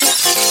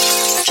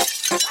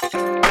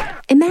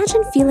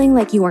Imagine feeling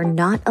like you are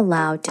not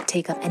allowed to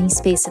take up any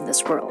space in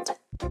this world.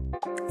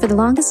 For the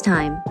longest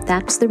time,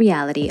 that's the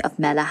reality of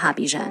Mela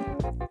Habijan.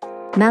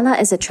 Mela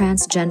is a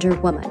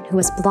transgender woman who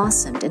has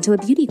blossomed into a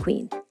beauty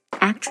queen,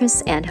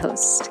 actress, and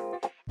host.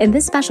 In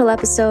this special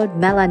episode,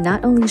 Mela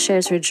not only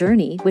shares her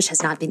journey, which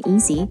has not been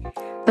easy,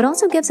 but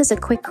also gives us a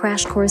quick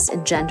crash course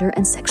in gender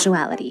and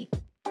sexuality.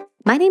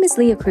 My name is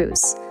Leah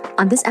Cruz.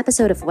 On this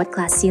episode of What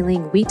Class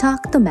Ceiling, we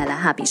talk to Mela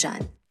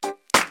Habijan.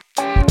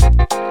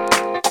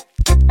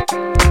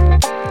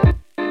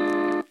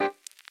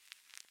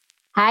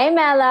 Hi,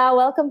 Mela.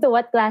 Welcome to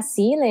What Class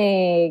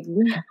Ceiling.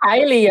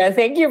 Hi, Leah.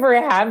 Thank you for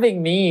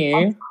having me.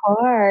 Of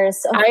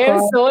course. I am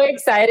so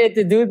excited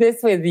to do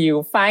this with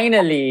you,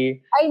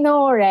 finally. I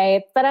know,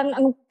 right? Parang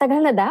ang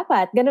tagal na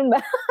dapat. Ganun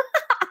ba?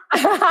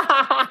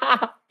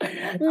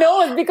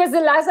 No, because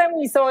the last time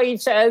we saw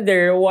each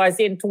other was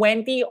in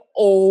 2000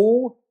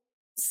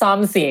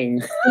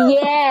 something.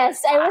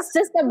 Yes, I was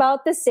just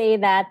about to say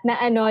that na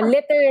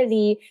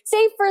literally,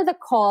 save for the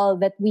call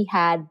that we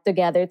had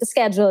together to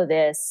schedule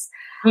this.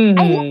 Mm-hmm.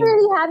 I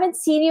literally haven't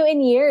seen you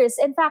in years.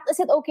 In fact, is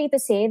it okay to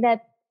say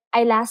that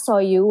I last saw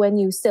you when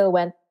you still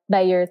went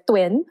by your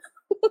twin?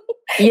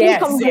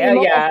 Yes, yung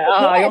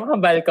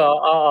kambal ko.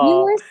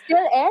 You were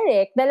still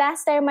Eric the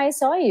last time I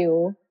saw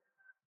you.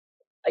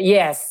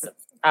 Yes,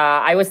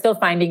 I was still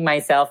finding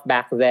myself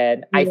back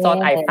then. I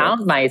thought I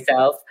found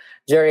myself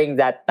during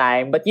that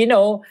time. But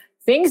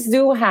things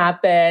do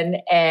happen.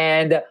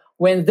 And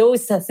when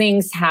those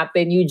things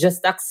happen, you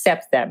just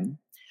accept them.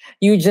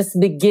 You just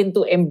begin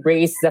to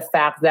embrace the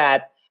fact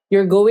that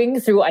you're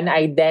going through an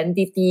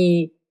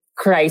identity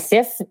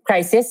crisis,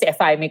 if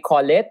I may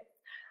call it.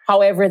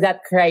 However,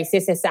 that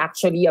crisis is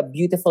actually a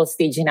beautiful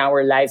stage in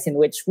our lives in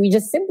which we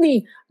just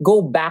simply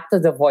go back to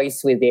the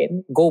voice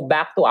within, go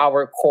back to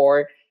our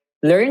core,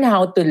 learn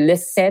how to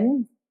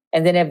listen,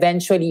 and then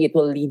eventually it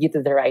will lead you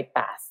to the right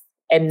path.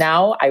 And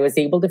now I was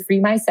able to free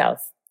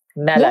myself.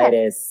 Mela it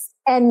is.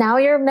 And now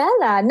you're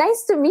Mela.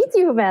 Nice to meet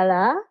you,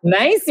 Mela.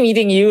 Nice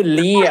meeting you,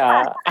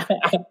 Leah.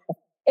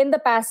 In the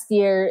past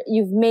year,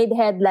 you've made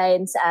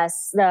headlines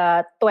as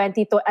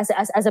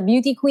as a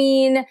beauty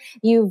queen.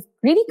 You've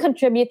really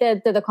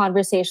contributed to the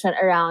conversation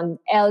around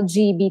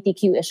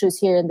LGBTQ issues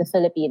here in the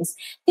Philippines.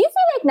 Do you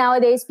feel like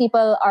nowadays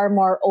people are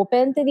more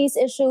open to these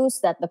issues,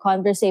 that the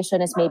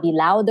conversation is maybe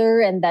louder,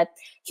 and that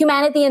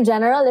humanity in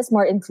general is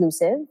more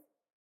inclusive?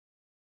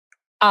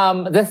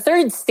 The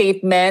third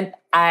statement,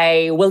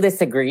 I will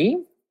disagree.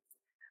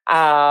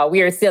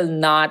 We are still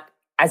not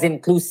as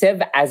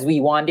inclusive as we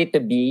want it to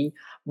be,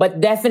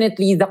 but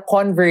definitely the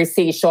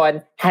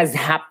conversation has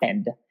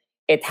happened.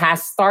 It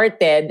has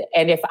started,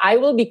 and if I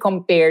will be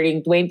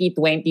comparing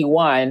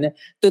 2021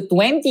 to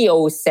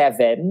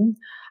 2007,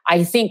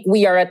 I think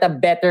we are at a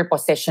better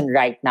position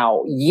right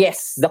now.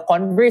 Yes, the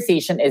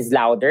conversation is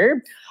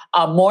louder.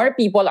 More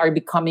people are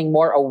becoming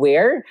more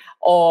aware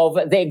of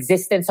the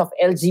existence of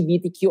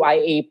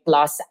LGBTQIA+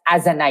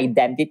 as an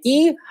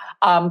identity.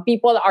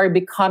 People are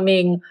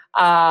becoming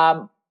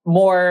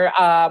more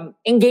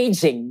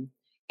engaging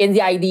in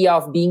the idea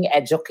of being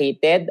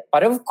educated.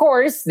 But of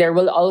course, there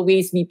will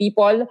always be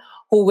people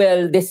who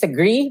will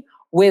disagree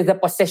with the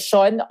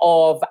position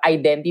of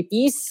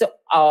identities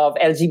of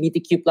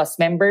LGBTQ+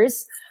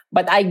 members.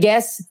 But I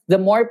guess the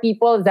more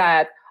people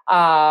that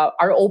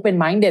are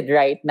open-minded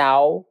right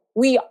now,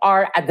 we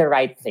are at the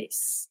right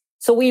place.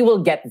 So we will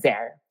get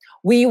there.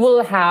 We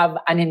will have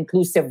an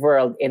inclusive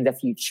world in the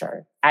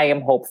future. I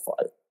am hopeful.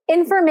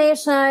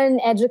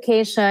 Information,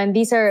 education,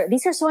 these are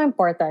so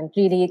important,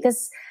 really,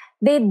 because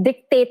they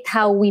dictate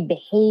how we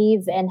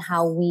behave and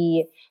how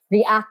we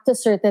react to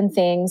certain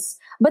things.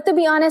 But to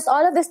be honest,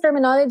 all of this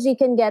terminology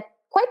can get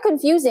quite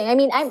confusing. I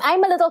mean,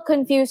 I'm a little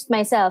confused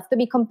myself, to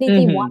be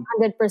completely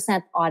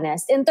 100%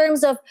 honest, in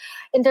terms of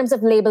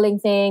labeling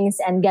things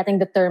and getting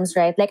the terms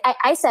right. Like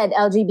I said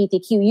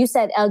LGBTQ, you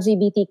said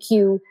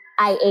LGBTQIA+.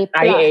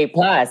 IA+.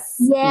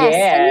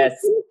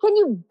 Yes. Can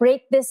you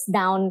break this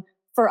down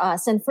for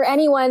us and for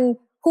anyone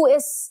who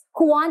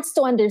wants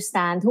to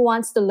understand, who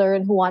wants to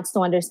learn, who wants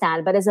to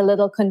understand, but is a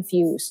little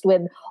confused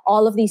with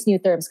all of these new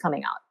terms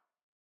coming out?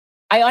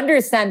 I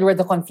understand where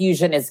the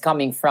confusion is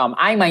coming from.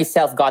 I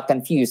myself got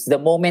confused the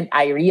moment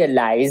I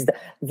realized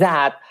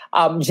that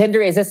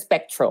gender is a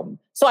spectrum.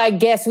 So I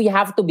guess we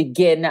have to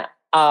begin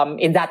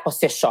in that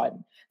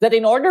position. That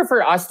in order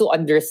for us to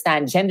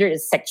understand gender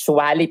is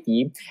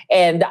sexuality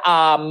and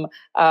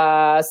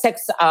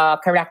sex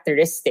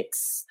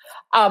characteristics,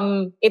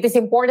 it is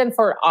important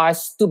for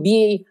us to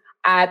be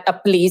at a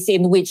place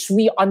in which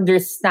we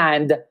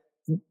understand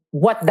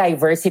what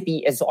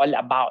diversity is all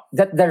about.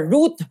 That the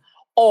root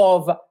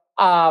of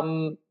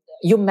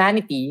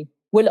humanity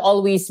will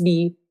always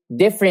be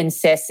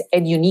differences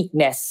and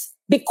uniqueness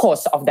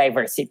because of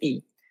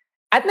diversity.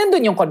 At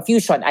nandun yung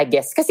confusion, I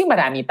guess, kasi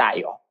marami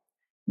tayo.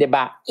 'Di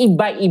ba?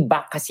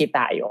 Iba-iba kasi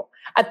tayo.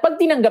 At pag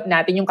tinanggap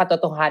natin yung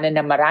katotohanan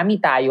na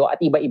marami tayo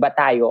at iba-iba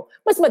tayo,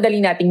 mas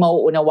madali nating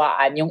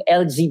mauunawaan yung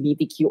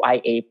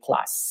LGBTQIA+.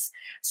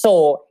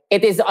 So,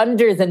 it is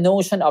under the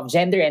notion of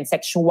gender and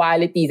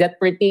sexuality that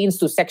pertains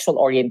to sexual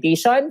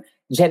orientation,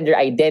 gender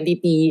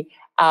identity,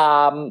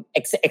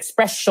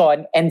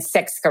 expression, and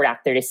sex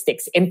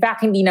characteristics. In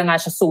fact, hindi na nga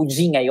siya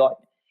Soji ngayon.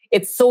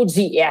 It's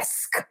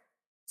Soji-esque.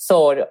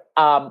 So,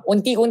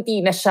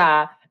 unti-unti na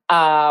siya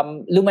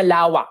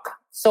lumalawak.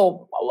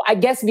 So, I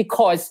guess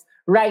because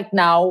right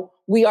now,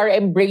 we are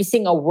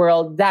embracing a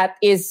world that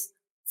is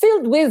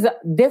filled with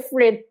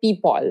different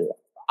people,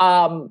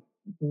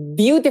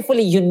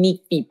 beautifully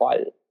unique people.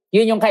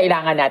 Yun yung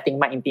kailangan nating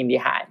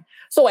maintindihan.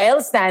 So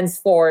L stands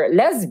for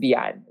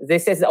lesbian.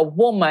 This is a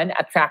woman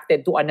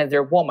attracted to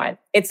another woman.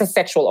 It's a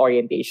sexual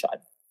orientation.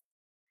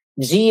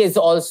 G is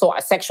also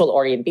a sexual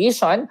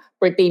orientation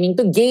pertaining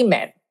to gay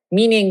men,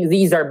 meaning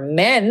these are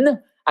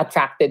men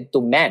attracted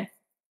to men.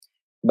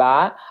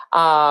 Ba?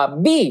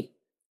 B,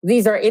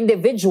 these are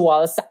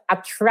individuals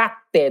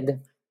attracted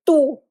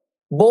to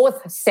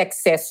both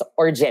sexes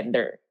or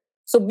gender.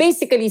 So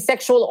basically,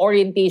 sexual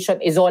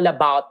orientation is all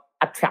about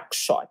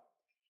attraction.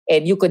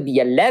 And you could be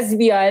a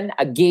lesbian,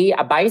 a gay,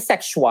 a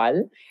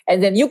bisexual,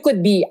 and then you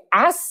could be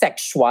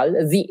asexual,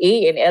 the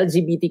A in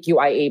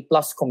LGBTQIA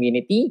plus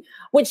community,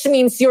 which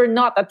means you're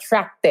not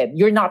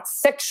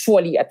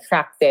sexually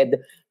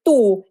attracted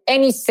to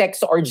any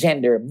sex or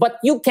gender, but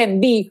you can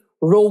be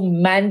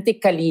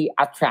romantically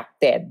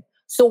attracted.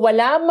 So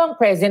wala mang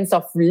presence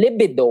of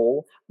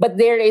libido, but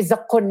there is a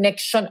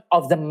connection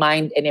of the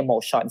mind and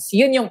emotions.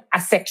 Yun yung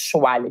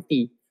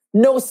asexuality.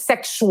 No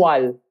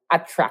sexual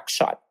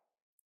attraction.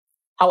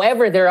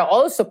 However, there are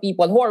also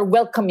people who are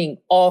welcoming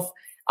of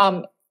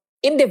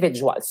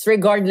individuals,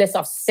 regardless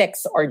of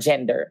sex or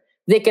gender.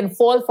 They can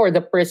fall for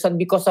the person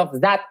because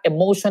of that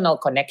emotional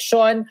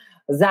connection,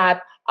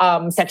 that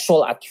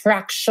sexual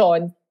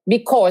attraction,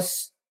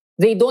 because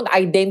they don't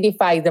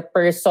identify the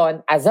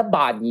person as a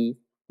body,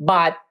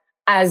 but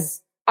as,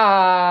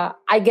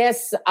 I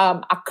guess,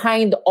 a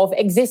kind of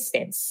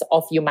existence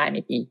of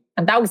humanity.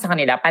 Ang tawag sa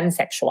kanila,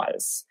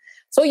 pansexuals.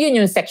 So yun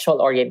yung sexual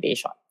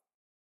orientation.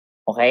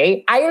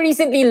 Okay? I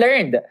recently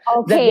learned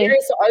that there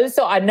is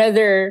also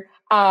another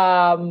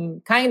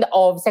kind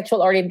of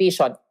sexual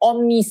orientation,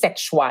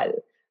 omnisexual.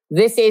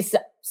 This is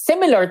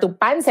similar to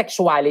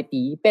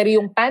pansexuality, pero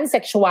yung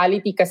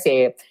pansexuality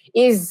kasi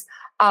is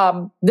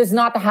does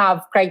not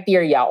have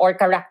criteria or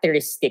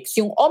characteristics.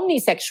 Yung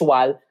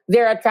omnisexual,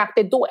 they're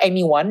attracted to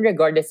anyone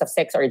regardless of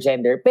sex or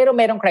gender, pero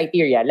merong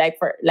criteria, like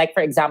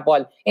for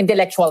example,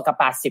 intellectual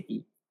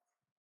capacity.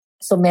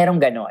 So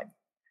merong ganon.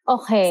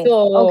 Okay.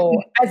 So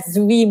as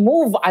we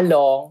move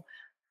along,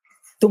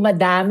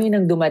 dumadami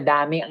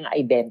ang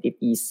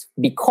identities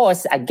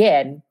because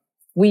again,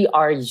 we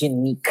are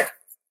unique.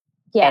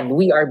 Yeah. And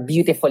we are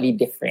beautifully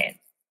different.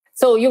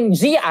 So yung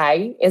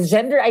GI is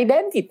gender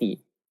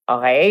identity.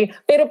 Okay?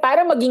 Pero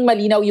para maging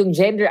malinaw yung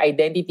gender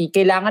identity,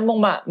 kailangan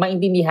mong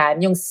maintindihan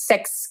yung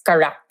sex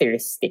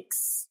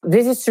characteristics.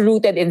 This is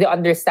rooted in the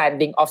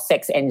understanding of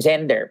sex and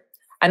gender.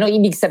 Ano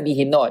ibig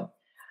sabihin nun?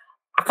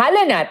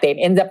 Akala natin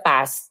in the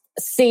past,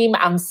 same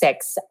ang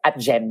sex at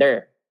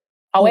gender.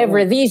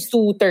 However, these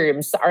two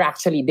terms are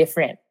actually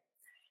different.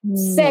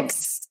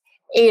 Sex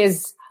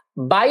is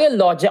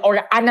biological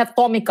or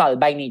anatomical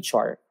by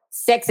nature.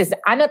 Sex is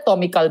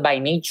anatomical by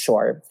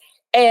nature.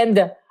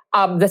 And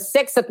the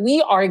sex that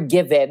we are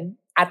given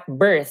at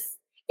birth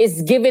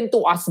is given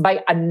to us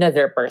by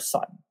another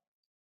person.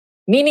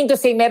 Meaning to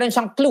say, meron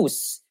siyang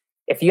clues.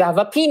 If you have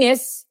a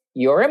penis,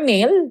 you're a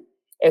male.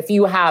 If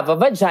you have a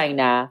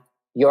vagina,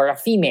 you're a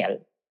female.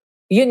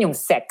 Yun yung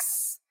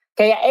sex.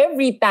 Kaya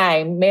every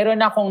time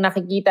meron akong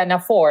nakikita na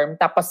form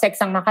tapos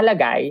sex ang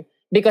nakalagay,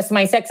 because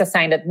my sex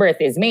assigned at birth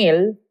is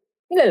male,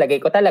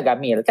 nilalagay ko talaga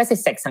male kasi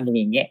sex ang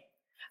hiningi.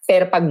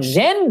 Pero pag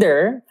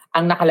gender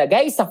ang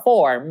nakalagay sa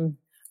form,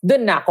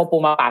 doon na ako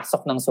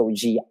pumapasok ng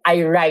Soji.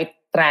 I write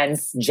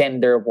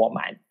transgender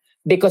woman.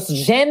 Because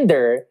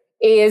gender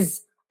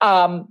is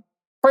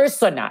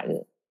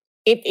personal.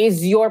 It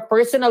is your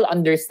personal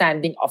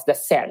understanding of the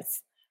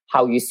self.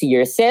 How you see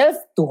yourself,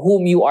 to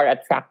whom you are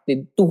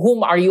attracted, to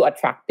whom are you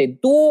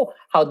attracted to,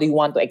 how do you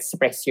want to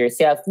express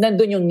yourself.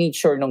 Nandun yung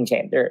nature ng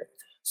gender.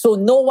 So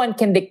no one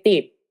can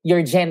dictate your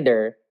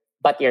gender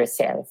but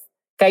yourself.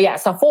 Kaya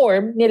sa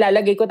form,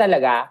 nilalagay ko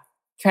talaga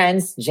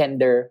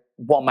transgender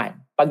woman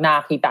pag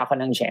nakakita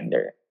ako ng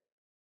gender.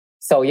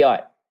 So,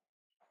 yun.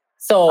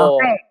 So,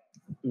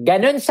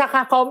 ganun siya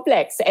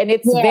ka-complex. And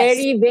it's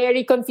very,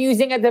 very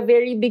confusing at the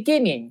very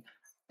beginning.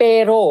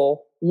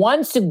 Pero,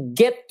 once you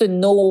get to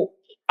know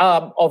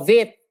of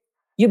it,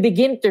 you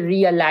begin to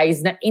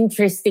realize na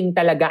interesting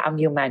talaga ang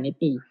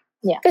humanity.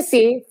 Yeah.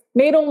 Kasi,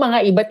 mayroong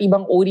mga iba't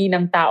ibang uri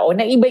ng tao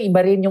na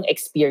iba-iba rin yung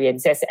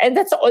experiences. And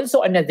that's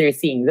also another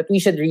thing that we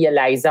should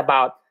realize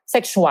about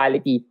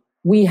sexuality.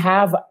 We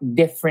have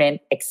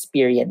different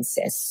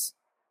experiences.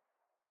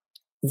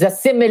 The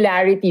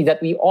similarity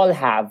that we all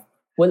have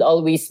will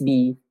always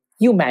be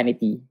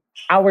humanity,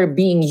 our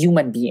being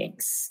human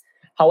beings.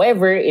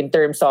 However, in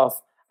terms of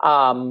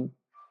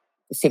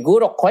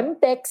siguro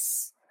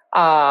context,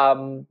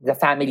 the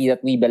family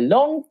that we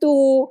belong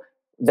to,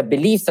 the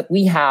beliefs that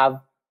we have,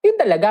 yun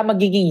talaga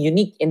magiging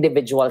unique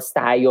individuals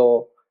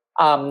tayo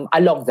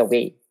along the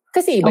way.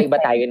 Kasi iba-iba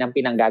Okay. tayo ng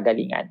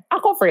pinanggagalingan.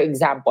 Ako, for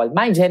example,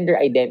 my gender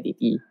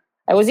identity,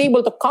 I was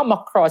able to come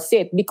across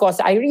it because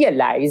I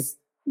realized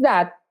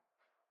that,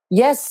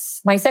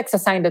 yes, my sex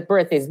assigned at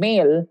birth is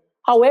male.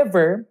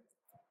 However,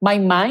 my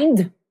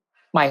mind,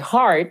 my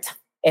heart,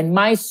 and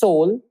my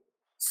soul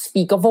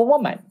speak of a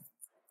woman.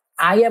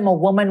 I am a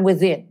woman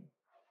within.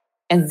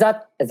 And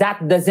that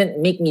doesn't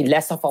make me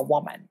less of a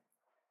woman.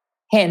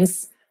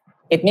 Hence,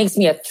 it makes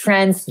me a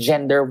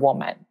transgender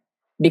woman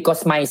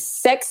because my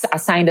sex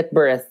assigned at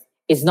birth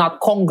is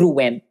not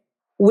congruent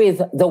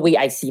with the way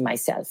I see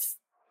myself.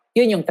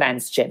 Yun yung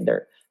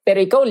transgender.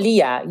 Pero ikaw,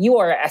 Leah, you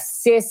are a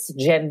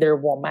cisgender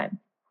woman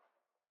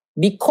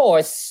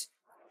because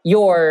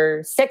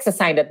your sex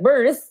assigned at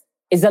birth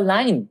is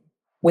aligned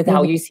with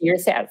how you see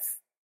yourself,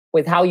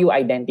 with how you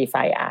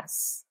identify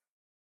as.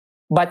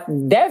 But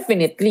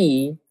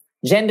definitely,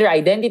 gender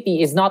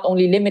identity is not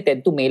only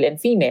limited to male and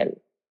female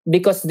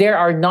because there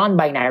are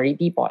non-binary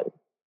people.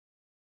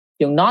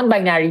 Yung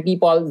non-binary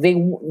people, they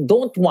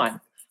don't want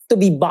to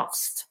be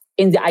boxed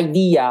in the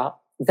idea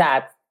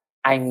that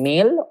I'm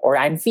male or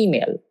I'm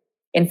female.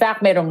 In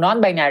fact, merong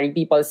non-binary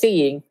people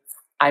saying,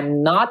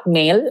 I'm not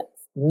male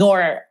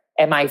nor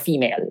am I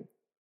female.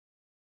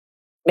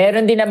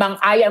 Meron din namang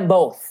I am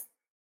both.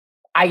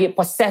 I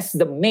possess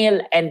the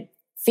male and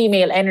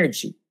female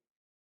energy.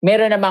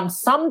 Meron namang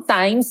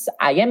sometimes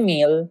I am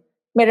male,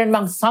 meron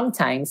namang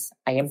sometimes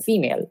I am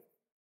female.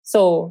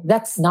 So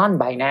that's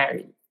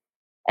non-binary.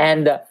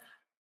 And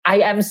I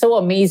am so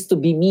amazed to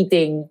be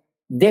meeting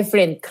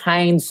different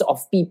kinds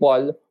of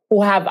people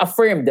who have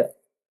affirmed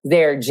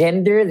their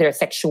gender, their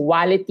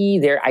sexuality,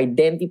 their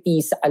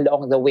identities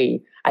along the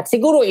way. At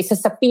siguro isa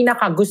sa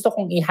pinaka gusto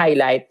kong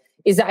i-highlight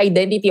is the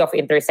identity of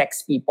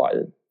intersex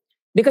people.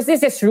 Because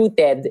this is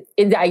rooted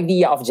in the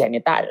idea of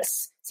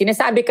genitals.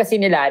 Sinasabi kasi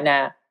nila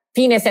na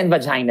penis and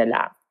vagina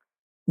lang.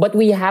 But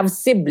we have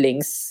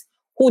siblings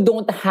who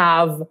don't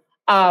have,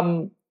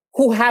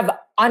 who have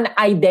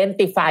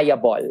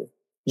unidentifiable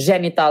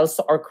genitals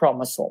or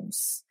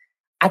chromosomes.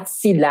 At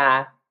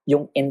sila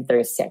yung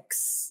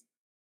intersex.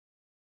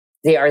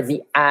 They are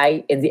the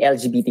I in the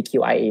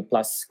LGBTQIA+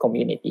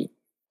 community.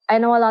 I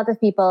know a lot of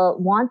people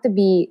want to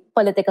be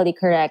politically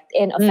correct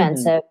and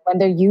offensive when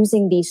they're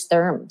using these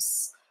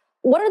terms.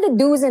 What are the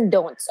do's and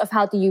don'ts of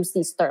how to use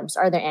these terms?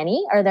 Are there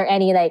any? Are there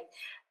any like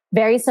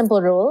very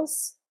simple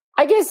rules?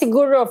 I guess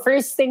siguro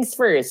first things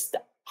first.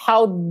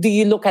 How do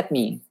you look at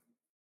me?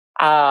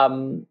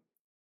 Do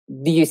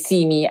you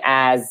see me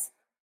as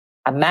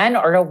a man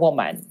or a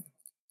woman?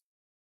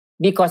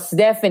 Because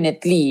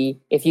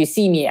definitely, if you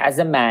see me as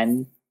a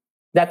man,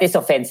 that is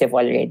offensive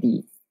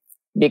already.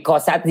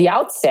 Because at the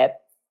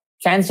outset,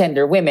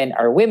 transgender women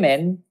are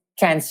women,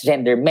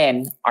 transgender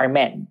men are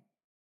men.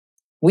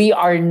 We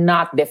are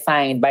not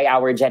defined by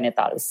our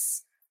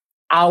genitals.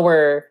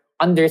 Our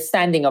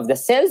understanding of the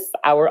self,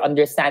 our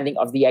understanding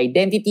of the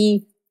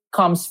identity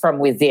comes from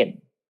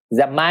within.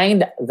 The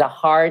mind, the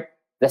heart,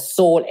 the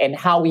soul, and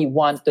how we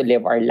want to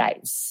live our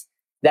lives.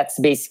 That's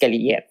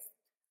basically it.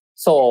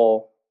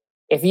 So,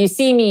 if you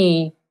see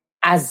me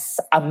as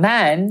a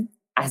man,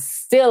 as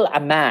still a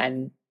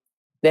man,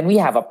 then we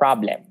have a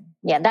problem.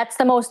 Yeah, that's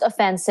the most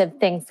offensive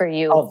thing for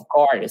you. Of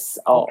course.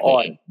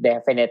 Oo,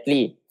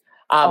 definitely.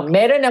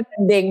 Meron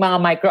naman ding mga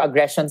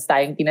microaggressions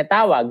tayong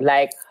tinatawag.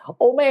 Like,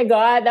 oh my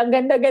God, ang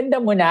ganda-ganda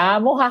mo na.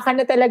 Mukha ka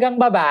na talagang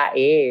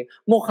babae.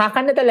 Mukha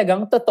ka na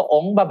talagang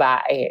totoong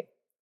babae.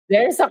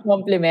 There's a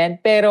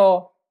compliment,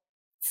 pero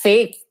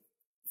fake.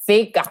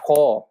 Fake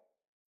ako.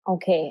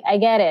 Okay, I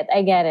get it.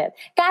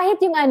 Kahit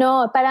yung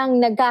parang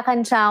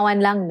nagkakantsawan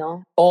lang,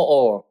 no?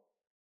 Oo.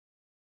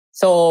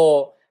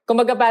 So,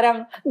 kumbaga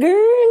parang,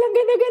 girl, ang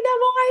ganda-ganda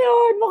mo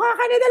ngayon. Mukha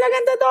ka na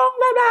talagang totoong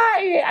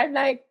babae. I'm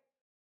like,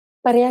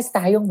 parehas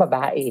tayong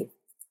babae.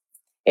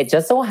 It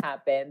just so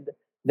happened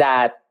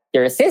that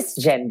you're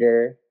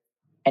cisgender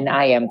and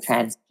I am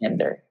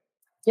transgender.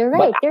 You're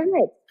right.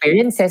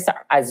 Experiences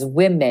as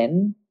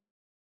women,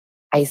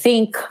 I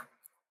think,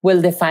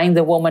 will define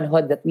the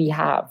womanhood that we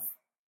have.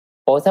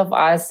 Both of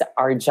us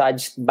are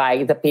judged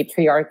by the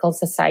patriarchal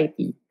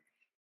society.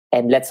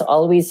 And let's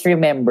always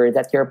remember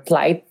that your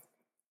plight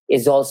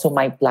is also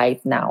my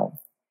plight now.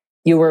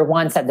 You were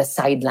once at the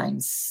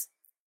sidelines.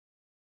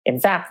 In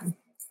fact,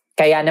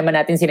 kaya naman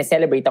natin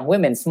sineselebrate ang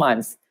Women's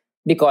Month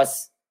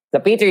because the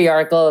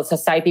patriarchal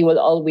society will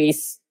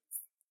always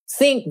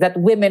think that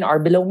women are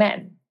below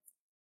men.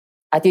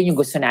 At yun yung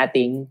gusto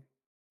nating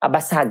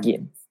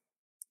basagin.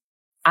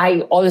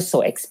 I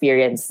also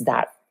experienced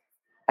that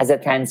as a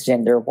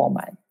transgender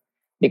woman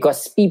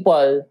because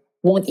people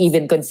won't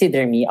even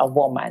consider me a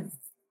woman.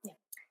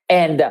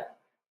 And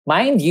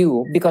mind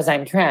you, because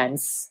I'm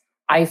trans,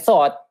 I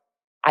thought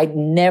I'd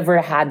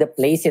never had a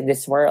place in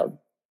this world.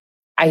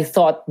 I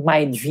thought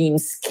my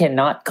dreams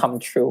cannot come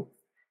true.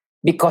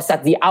 Because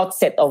at the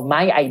outset of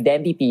my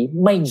identity,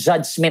 may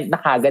judgment na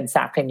kagad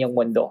sa akin yung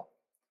mundo.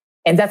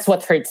 And that's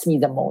what hurts me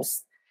the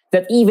most.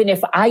 That even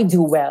if I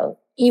do well,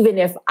 even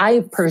if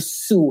I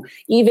pursue,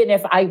 even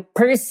if I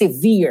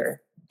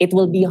persevere, it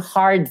will be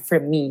hard for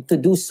me to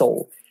do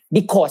so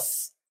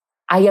because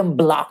I am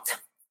blocked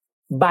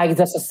by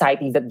the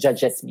society that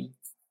judges me.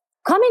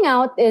 Coming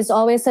out is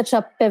always such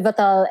a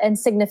pivotal and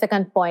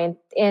significant point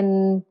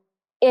in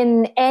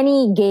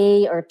any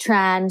gay or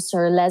trans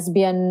or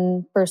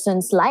lesbian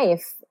person's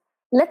life.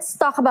 Let's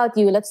talk about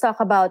you. Let's talk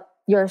about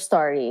your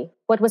story.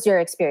 What was your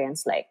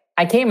experience like?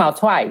 I came out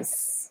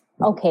twice.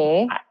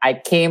 Okay. I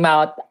came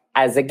out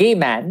as a gay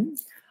man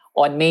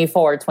on May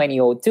 4,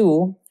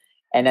 2002,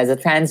 and as a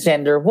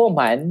transgender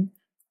woman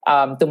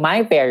to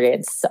my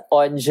parents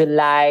on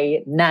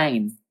July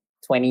 9,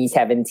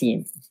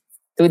 2017,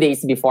 2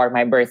 days before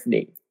my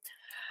birthday.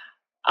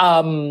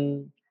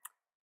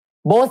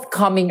 Both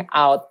coming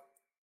out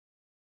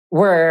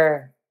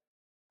were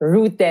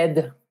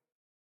rooted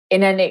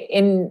in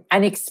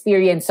an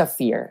experience of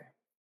fear.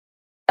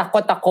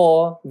 Takot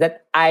ako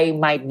that I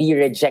might be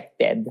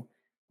rejected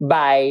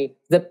by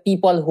the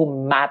people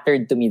who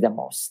mattered to me the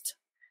most.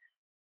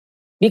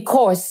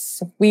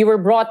 Because we were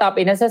brought up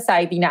in a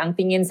society na ang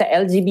tingin sa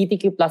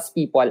LGBTQ plus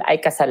people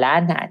ay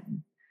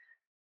kasalanan.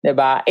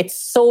 Diba? It's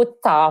so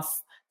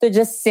tough to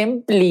just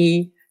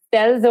simply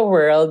tell the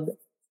world,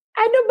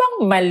 ano bang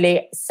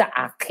mali sa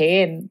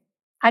akin?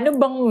 Ano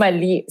bang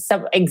mali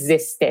sa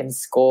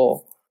existence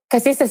ko?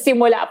 Kasi sa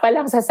simula pa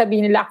lang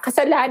sasabihin nila,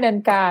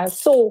 kasalanan ka.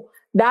 So,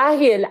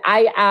 dahil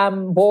I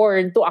am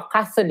born to a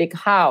Catholic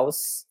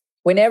house,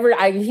 whenever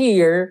I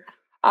hear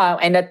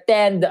and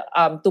attend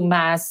to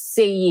Mass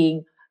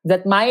saying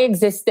that my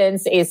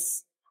existence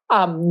is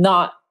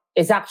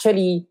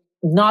actually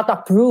not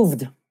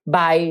approved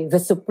by the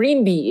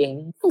Supreme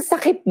Being, ang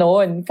sakit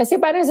nun. Kasi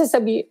parang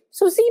sasabi,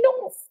 so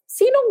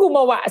sinong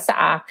gumawa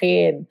sa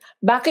akin?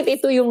 Bakit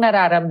ito yung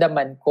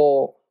nararamdaman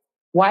ko?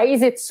 Why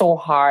is it so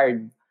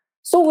hard?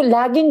 So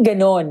laging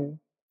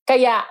ganon.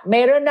 Kaya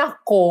meron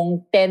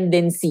akong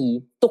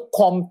tendency to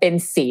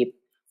compensate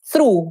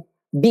through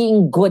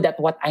being good at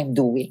what I'm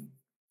doing.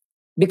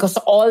 Because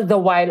all the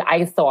while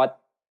I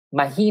thought,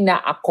 mahina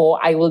ako,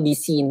 I will be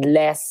seen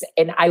less,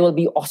 and I will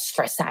be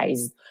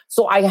ostracized.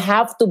 So I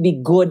have to be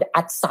good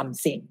at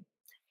something.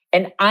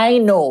 And I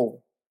know,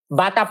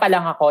 bata pa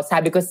lang ako,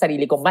 sabi ko sa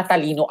sarili ko,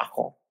 matalino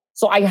ako.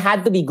 So I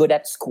had to be good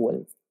at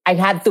school. I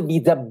had to be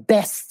the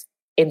best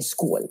in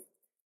school.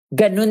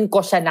 Ganun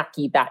ko siya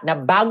nakita, na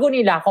bago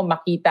nila ako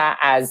makita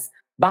as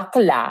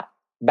bakla,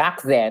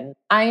 back then,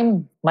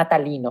 I'm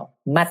matalino.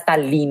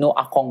 Matalino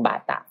akong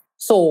bata.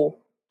 So,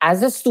 as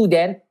a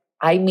student,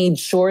 I made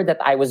sure that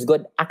I was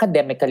good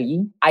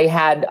academically. I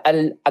had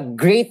a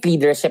great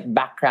leadership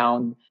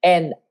background,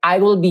 and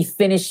I will be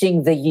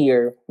finishing the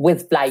year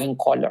with flying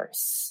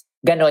colors.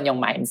 Ganon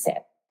yung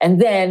mindset. And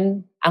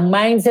then, ang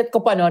mindset ko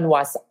pa noon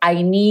was,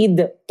 I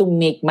need to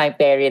make my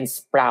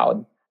parents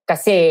proud.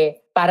 Kasi,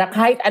 para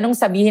kahit anong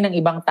sabihin ng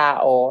ibang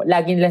tao,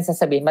 lagi nilang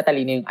sasabihin,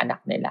 matalino yung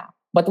anak nila.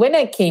 But when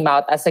I came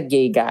out as a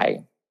gay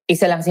guy,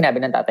 isa lang sinabi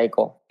ng tatay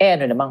ko,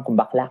 ano naman kung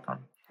bakla ka?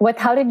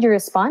 How did you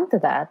respond to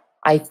that?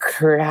 I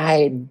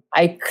cried.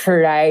 I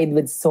cried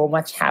with so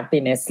much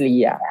happiness,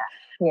 Leah.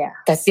 Yeah.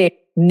 Kasi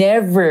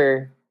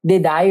never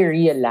did I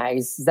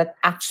realize that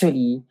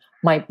actually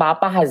my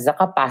papa has the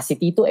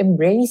capacity to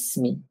embrace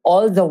me.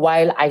 All the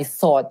while I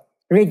thought,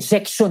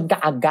 rejection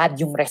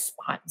kaagad yung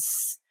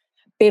response.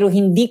 Pero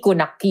hindi ko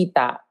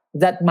nakita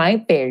that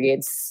my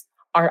parents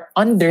are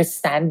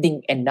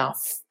understanding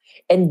enough.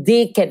 And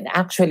they can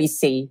actually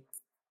say,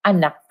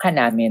 anak ka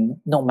namin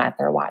no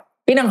matter what.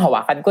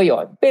 Pinanghawakan ko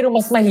yon. Pero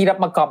mas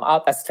mahirap mag-come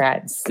out as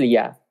trans,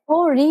 Leah.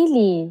 Oh,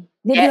 really?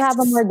 Did you have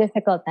a more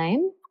difficult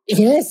time?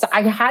 Yes,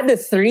 I had a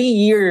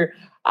 3-year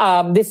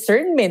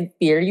discernment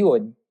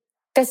period.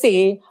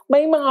 Kasi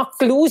may mga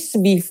clues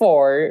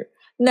before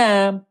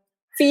na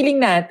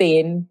feeling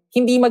natin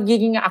hindi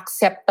magiging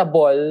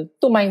acceptable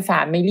to my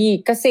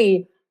family.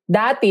 Kasi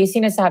dati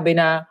sinasabi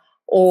na,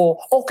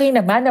 okay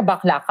naman na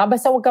bakla ka,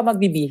 basta huwag ka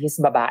magbibihis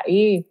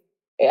babae.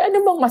 Ano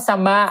bang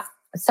masama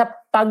sa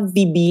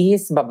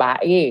pagbibihis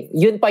babae?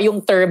 Yun pa yung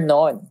term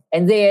nun.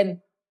 And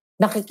then,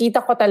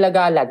 nakikita ko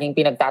talaga laging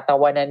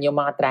pinagtatawanan yung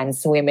mga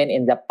trans women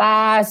in the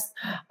past.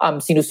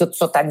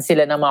 Sinusutsutan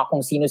sila ng mga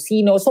kung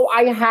sino-sino. So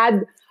I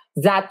had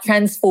that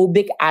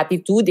transphobic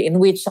attitude in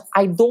which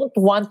I don't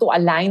want to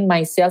align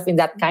myself in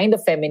that kind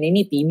of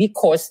femininity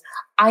because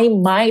I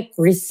might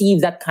receive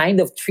that kind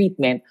of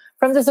treatment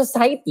from the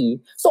society.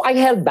 So I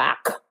held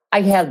back.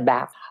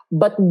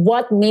 But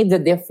what made the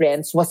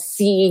difference was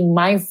seeing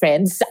my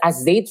friends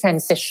as they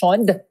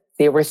transitioned.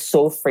 They were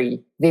so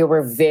free. They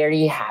were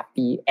very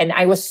happy. And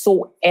I was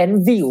so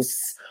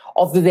envious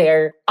of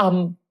their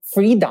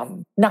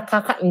freedom.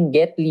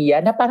 Nakakainggit,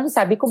 Leah, na parang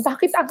sabi ko,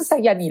 bakit ang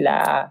saya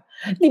nila?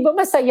 Di ba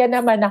masaya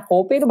naman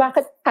ako? Pero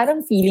bakit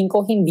parang feeling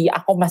ko hindi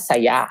ako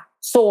masaya?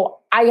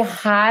 So I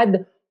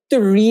had to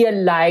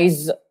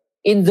realize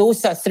in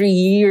those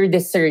 3-year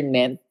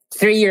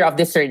of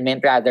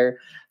discernment rather,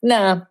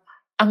 na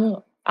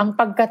ang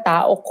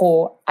pagkatao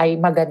ko ay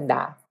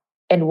maganda.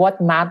 And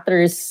what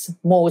matters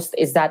most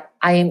is that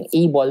I am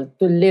able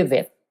to live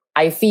it.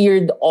 I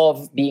feared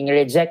of being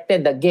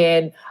rejected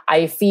again.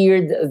 I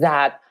feared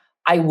that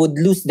I would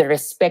lose the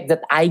respect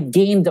that I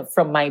gained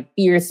from my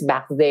peers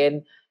back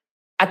then.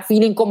 At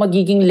feeling ko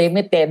magiging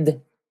limited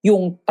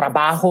yung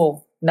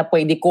trabaho na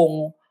pwede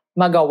kong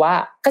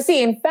magawa.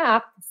 Kasi in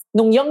fact,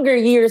 nung younger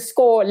years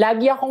ko,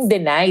 lagi akong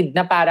denied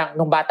na parang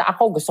nung bata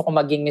ako, gusto ko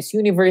maging Miss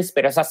Universe,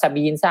 pero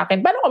sasabihin sa akin,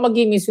 paano ka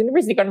maging Miss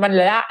Universe? Hindi ka naman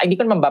lalaki, hindi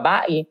ka naman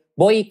babae.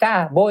 Boy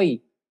ka, boy.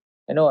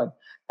 Ganun.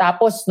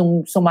 Tapos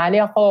nung sumali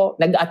ako,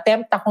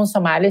 nag-attempt akong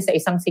sumali sa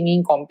isang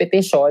singing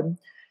competition.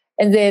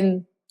 And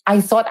then, I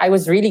thought I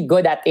was really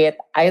good at it.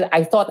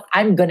 I thought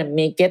I'm gonna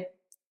make it.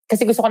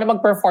 Kasi gusto ko na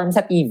mag-perform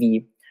sa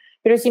TV.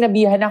 Pero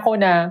sinabihan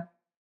ako na,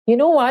 you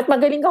know what,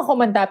 magaling ka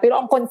kumanta, pero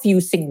ang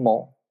confusing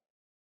mo.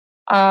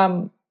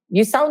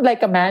 You sound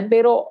like a man,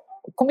 pero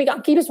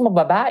ang kilos mo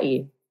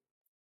babae.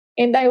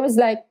 And I was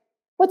like,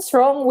 what's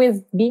wrong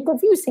with being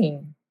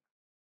confusing?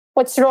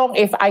 What's wrong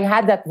if I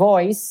had that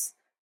voice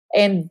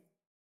and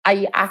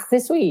I act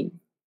this way?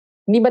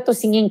 Hindi ba to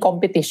singing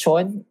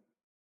competition?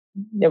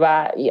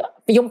 Diba?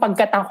 Yung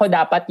pagkatang ko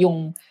dapat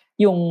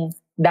yung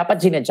dapat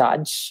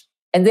ginajudge.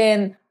 And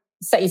then,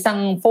 sa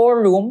isang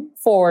forum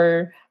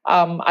for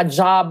a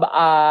job,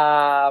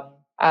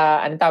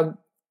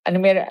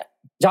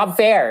 job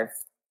fair.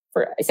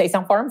 Sa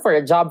isang forum for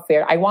a job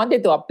fair, I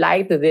wanted to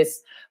apply to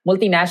this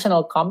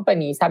multinational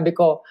company. Sabi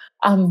ko,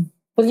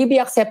 will you be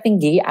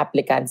accepting gay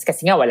applicants?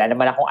 Kasi nga, wala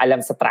naman akong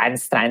alam sa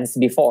trans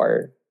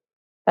before.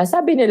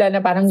 Sabi nila na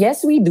parang,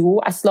 yes, we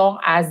do, as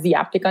long as the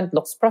applicant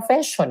looks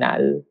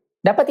professional.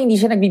 Dapat hindi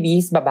siya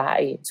nagbibihis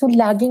babae. So,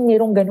 laging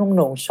mayroong ganong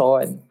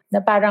notion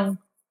na parang,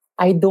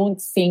 I don't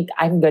think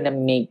I'm gonna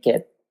make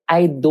it.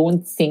 I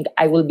don't think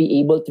I will be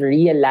able to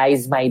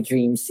realize my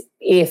dreams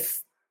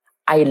if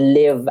I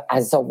live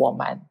as a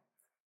woman.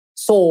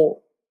 So,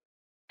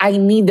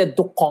 I needed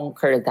to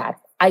conquer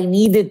that. I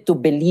needed to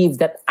believe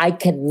that I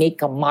can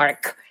make a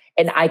mark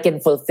and I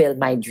can fulfill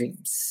my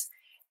dreams.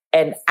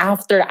 And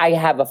after I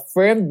have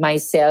affirmed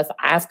myself,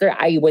 after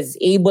I was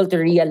able to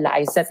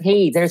realize that,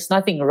 hey, there's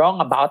nothing wrong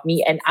about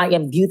me and I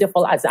am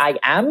beautiful as I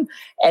am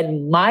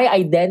and my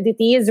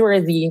identity is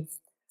worthy,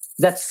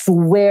 that's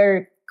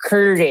where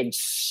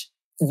courage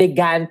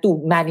began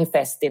to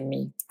manifest in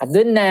me. At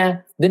dun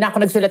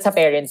ako nagsulat sa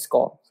parents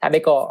ko.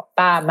 Sabi ko,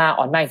 Pa, Ma,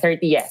 on my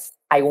 30th,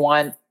 I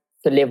want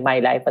to live my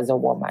life as a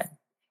woman.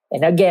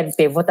 And again,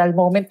 pivotal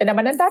moment na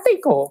naman ng tatay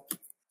ko.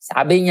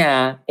 Sabi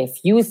niya,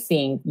 if you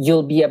think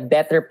you'll be a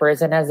better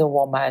person as a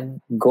woman,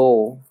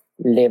 go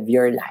live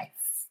your life.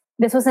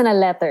 This was in a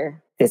letter.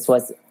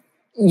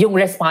 Yung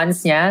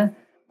response niya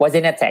was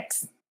in a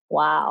text.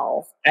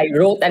 Wow. I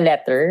wrote a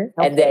letter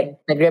and then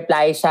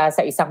nag-reply siya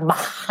sa isang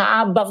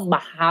mahabang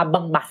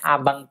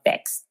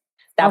text.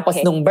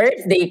 Tapos nung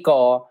birthday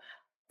ko,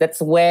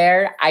 that's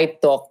where I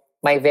took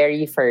my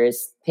very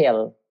first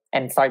pill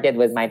and started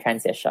with my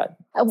transition.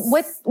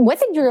 What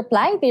did you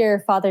reply to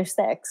your father's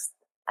text?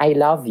 I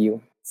love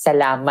you.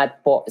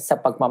 Salamat po sa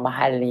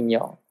pagmamahal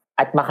ninyo.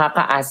 At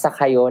makakaasa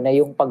kayo na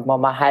yung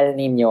pagmamahal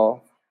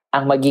ninyo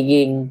ang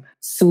magiging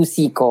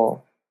susi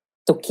ko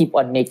to keep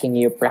on making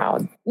you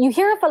proud. You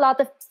hear of a lot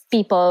of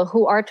people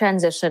who are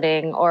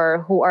transitioning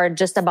or who are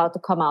just about to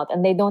come out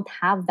and they don't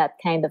have that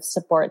kind of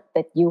support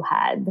that you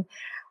had.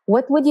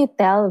 What would you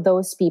tell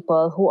those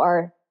people who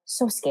are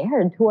so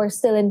scared, who are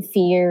still in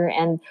fear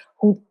and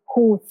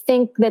who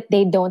think that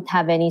they don't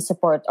have any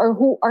support or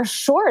who are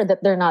sure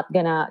that they're not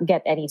gonna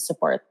get any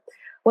support?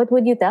 What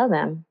would you tell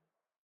them?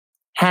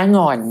 Hang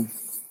on.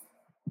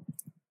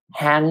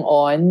 Hang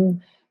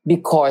on,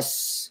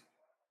 because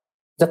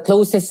the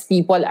closest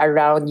people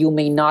around you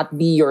may not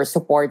be your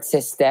support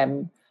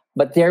system,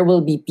 but there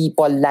will be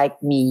people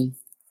like me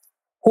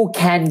who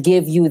can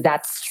give you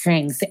that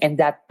strength and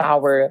that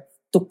power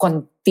to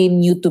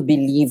continue to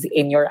believe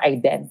in your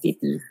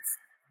identity.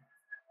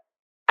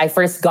 I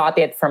first got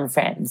it from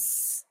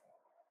friends.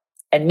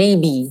 And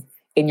maybe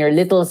in your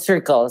little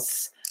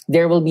circles,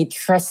 there will be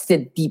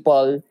trusted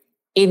people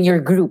in your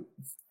group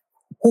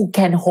who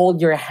can hold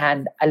your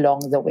hand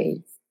along the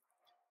way.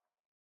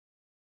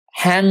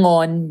 Hang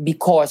on,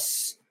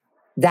 because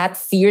that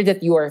fear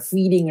that you are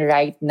feeling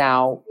right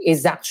now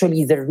is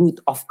actually the root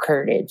of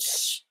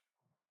courage.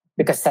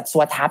 Because that's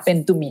what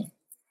happened to me.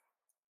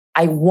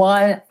 I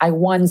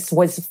once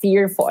was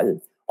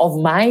fearful of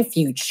my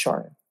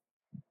future.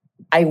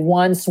 I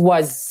once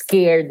was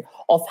scared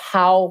of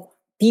how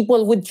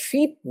people would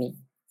treat me.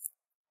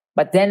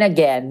 But then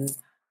again,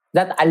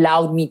 that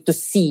allowed me to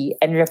see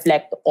and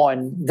reflect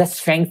on the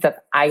strength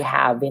that I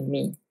have in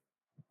me.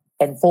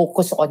 And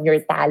focus on your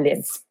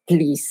talents,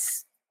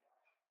 please.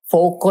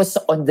 Focus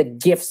on the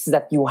gifts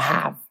that you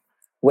have.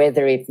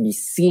 Whether it be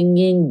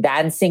singing,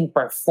 dancing,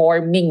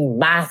 performing,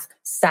 math,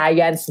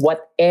 science,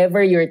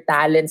 whatever your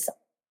talents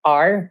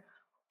are,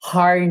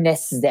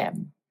 harness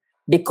them.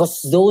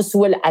 Because those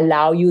will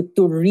allow you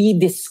to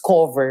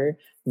rediscover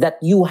that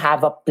you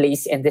have a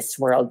place in this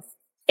world.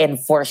 And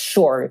for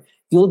sure,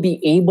 you'll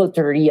be able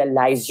to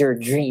realize your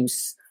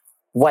dreams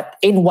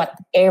in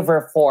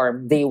whatever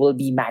form they will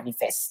be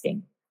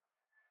manifesting.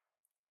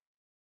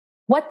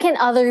 What can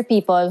other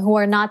people who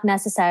are not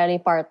necessarily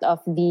part of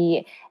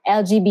the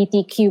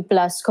LGBTQ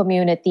plus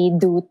community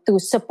do to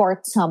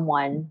support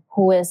someone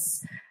who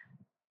is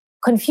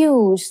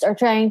confused or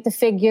trying to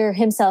figure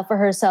himself or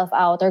herself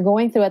out or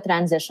going through a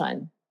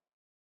transition,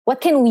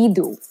 what can we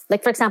do?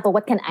 Like, for example,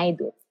 what can I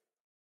do?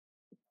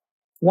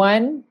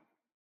 One,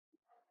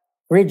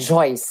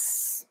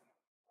 rejoice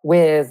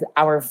with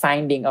our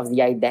finding of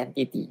the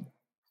identity.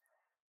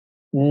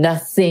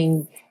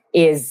 Nothing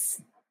is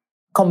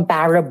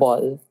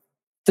comparable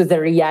to the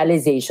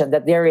realization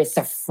that there is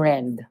a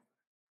friend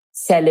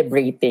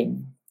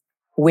celebrating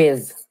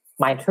with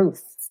my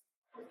truth.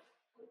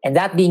 And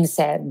that being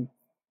said,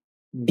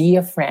 be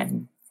a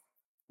friend.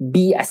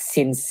 Be a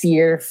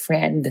sincere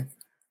friend.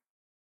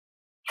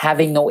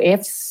 Having no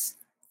ifs,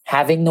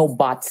 having no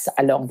buts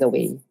along the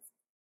way.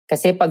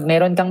 Kasi pag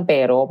meron kang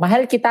pero,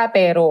 mahal kita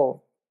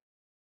pero,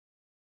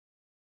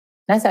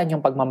 nasaan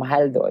yung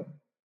pagmamahal doon?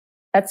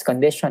 That's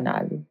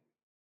conditional.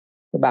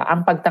 Diba?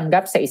 Ang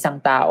pagtanggap sa isang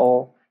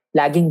tao,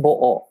 laging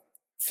buo,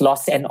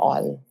 flaws and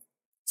all,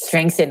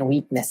 strengths and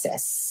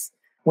weaknesses.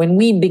 When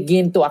we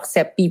begin to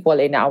accept people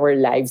in our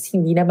lives,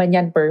 hindi naman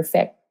yan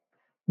perfect.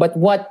 But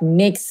what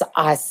makes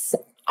us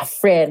a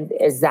friend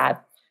is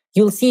that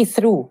you'll see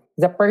through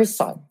the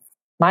person.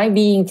 My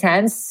being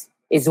trans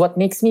is what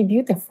makes me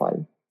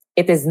beautiful.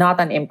 It is not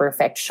an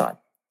imperfection.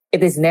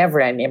 It is never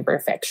an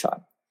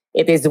imperfection.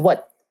 It is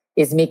what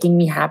is making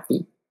me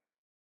happy.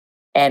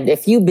 And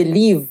if you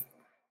believe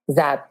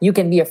that you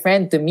can be a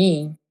friend to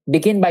me,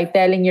 begin by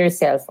telling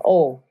yourself,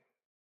 oh,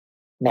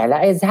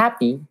 Mela is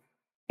happy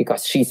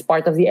because she's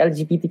part of the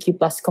LGBTQ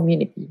plus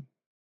community.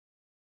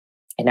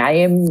 And I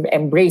am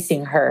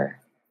embracing her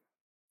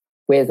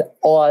with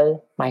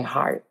all my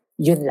heart.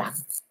 Yun lang.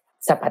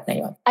 Sapat na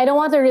yun. I don't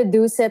want to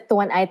reduce it to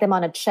one item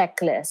on a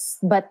checklist,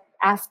 but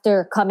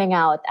after coming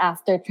out,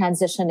 after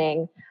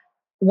transitioning,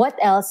 what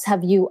else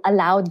have you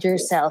allowed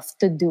yourself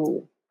to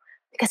do?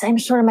 Because I'm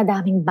sure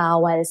madaming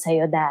bawal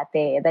sa'yo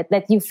dati.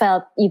 That you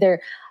felt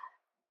either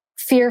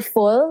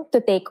fearful to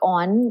take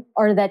on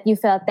or that you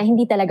felt na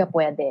hindi talaga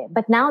pwede.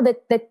 But now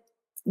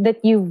that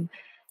you've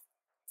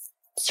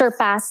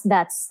surpassed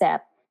that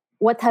step,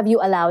 what have you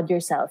allowed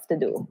yourself to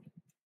do?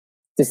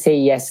 To say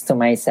yes to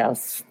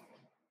myself.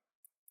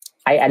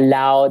 I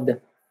allowed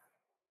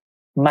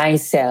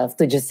myself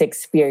to just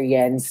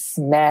experience,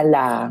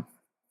 Mela,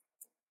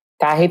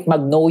 kahit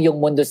mag-no yung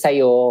mundo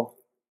sa'yo,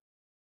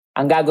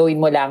 ang gagawin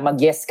mo lang,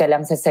 mag-yes ka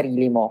lang sa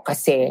sarili mo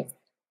kasi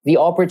the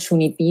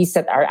opportunities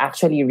that are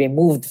actually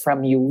removed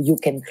from you, you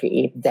can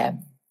create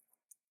them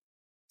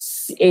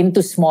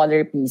into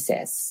smaller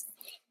pieces.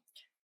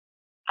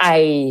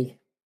 I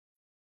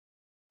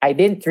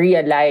didn't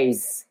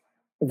realize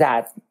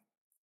that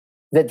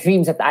the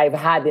dreams that I've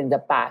had in the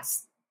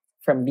past,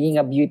 from being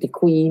a beauty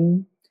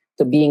queen,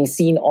 to being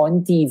seen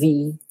on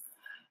TV,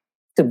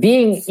 to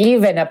being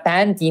even a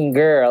Pantene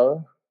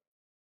girl,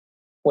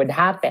 would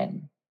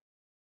happen.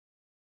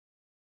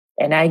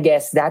 And I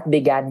guess that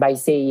began by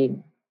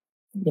saying,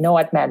 you know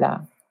what,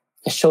 Mela?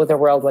 Just show the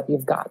world what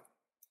you've got.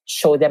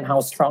 Show them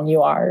how strong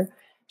you are.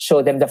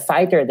 Show them the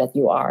fighter that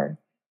you are.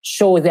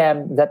 Show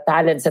them the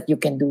talents that you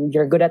can do.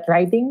 You're good at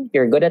writing.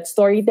 You're good at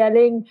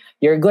storytelling.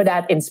 You're good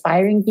at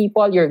inspiring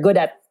people. You're good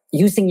at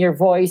using your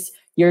voice.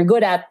 You're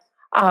good at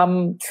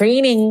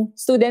training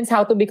students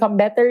how to become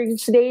better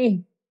each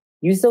day.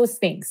 Use those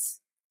things.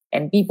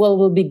 And people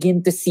will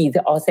begin to see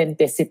the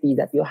authenticity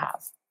that you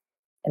have.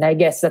 And I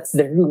guess that's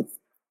the root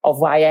of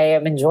why I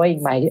am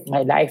enjoying my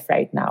life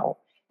right now.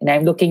 And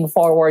I'm looking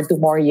forward to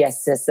more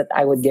yeses that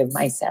I would give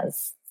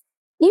myself.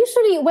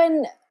 Usually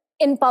when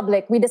in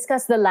public, we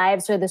discuss the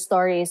lives or the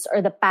stories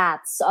or the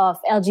paths of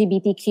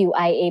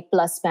LGBTQIA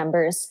plus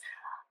members,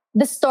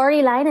 the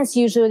storyline is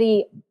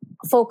usually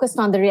focused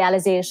on the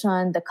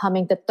realization, the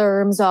coming to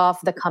terms of,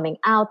 the coming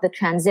out, the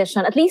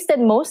transition, at least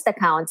in most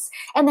accounts.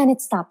 And then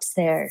it stops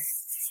there.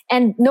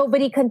 And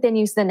nobody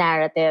continues the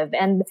narrative.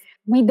 And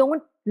we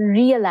don't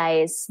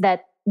realize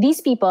that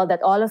these people,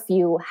 that all of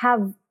you,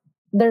 have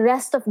the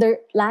rest of their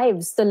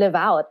lives to live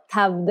out,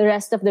 have the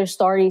rest of their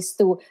stories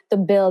to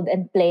build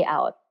and play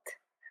out.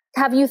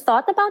 Have you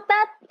thought about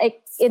that,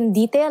 like in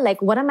detail? Like,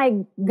 what am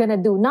I gonna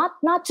do?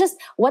 Not just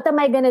what am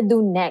I gonna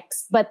do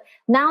next, but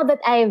now that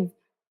I've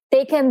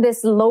taken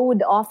this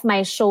load off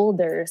my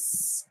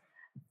shoulders,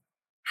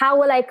 how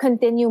will I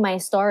continue my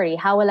story?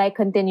 How will I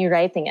continue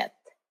writing it?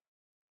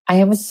 I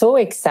am so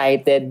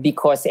excited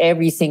because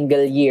every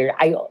single year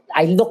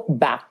I look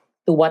back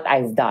to what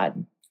I've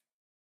done.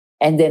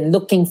 And then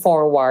looking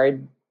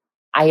forward,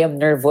 I am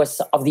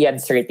nervous of the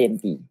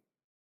uncertainty.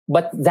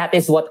 But that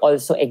is what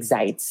also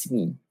excites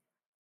me.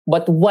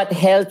 But what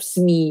helps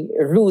me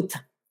root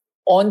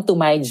onto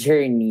my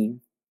journey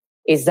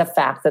is the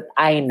fact that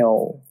I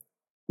know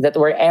that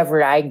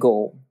wherever I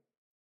go,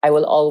 I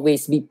will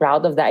always be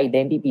proud of the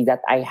identity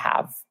that I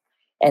have.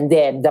 And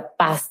then the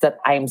path that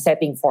I'm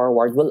setting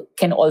forward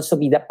can also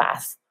be the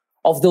path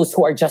of those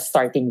who are just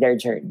starting their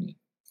journey.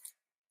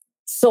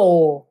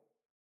 So,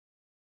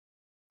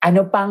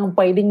 ano pang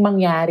pwedeng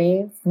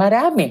mangyari?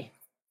 Marami.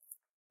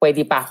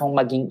 Pwede pa akong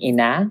maging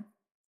ina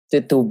to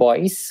 2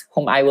 boys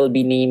whom I will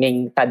be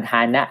naming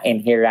Tadhana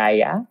and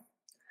Hiraya.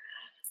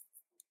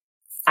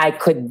 I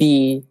could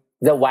be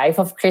the wife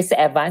of Chris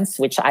Evans,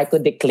 which I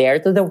could declare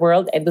to the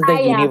world and to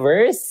the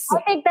universe. I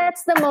think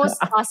that's the most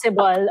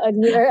possible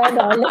on your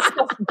list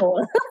of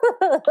goals.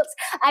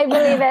 I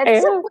believe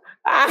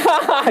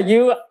it.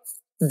 You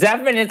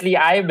definitely,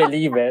 I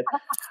believe it.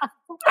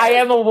 I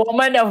am a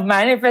woman of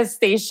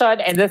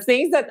manifestation, and the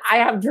things that I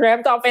have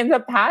dreamt of in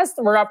the past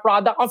were a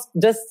product of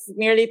just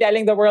merely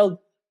telling the world,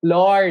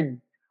 Lord,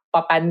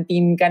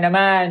 papantin ka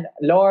naman.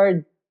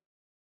 Lord,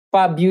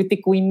 pa-beauty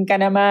queen ka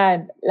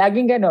naman.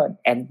 Laging ganon.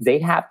 And they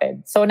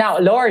happen. So now,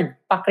 Lord,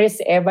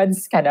 pa-Chris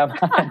Evans ka naman.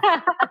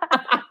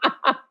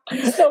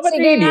 So, but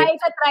sige really, na,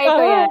 itatry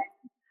ko yan.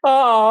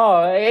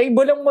 Oo.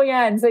 Bulong mo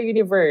yan sa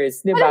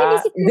universe. Di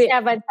ba? Hindi si Chris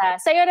Evans ha.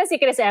 Sa'yo na si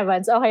Chris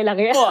Evans. Okay lang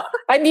yan.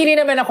 Hindi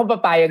rin naman ako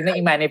papayag na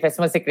i-manifest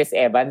mo si Chris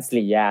Evans,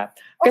 Leah.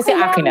 Kasi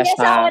okay akin na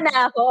siya. Yes, na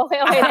ako. Okay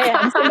na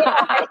yan. Sige,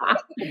 okay.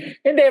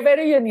 Hindi,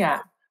 pero yun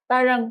nga.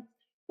 Parang,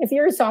 if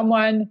you're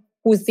someone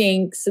who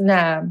thinks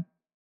na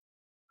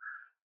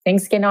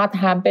things cannot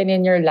happen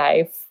in your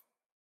life,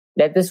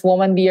 let this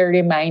woman be a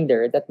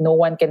reminder that no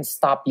one can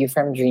stop you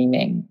from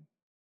dreaming.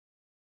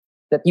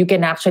 That you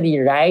can actually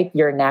write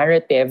your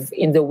narrative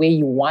in the way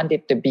you want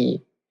it to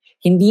be.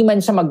 Hindi man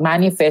siya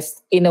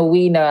mag-manifest in a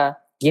way na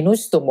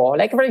ginusto mo.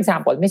 Like, for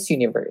example, Miss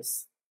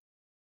Universe.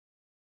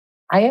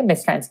 I am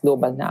Miss Trans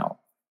Global now.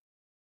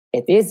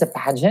 It is a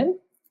pageant.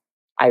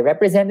 I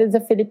represented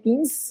the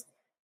Philippines.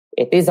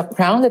 It is a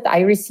crown that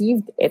I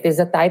received. It is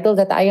a title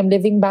that I am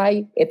living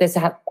by. It is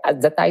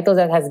the title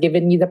that has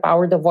given me the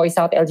power to voice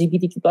out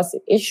LGBTQ plus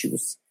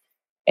issues.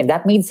 And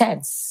that made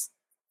sense.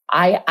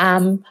 I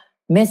am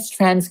Miss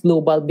Trans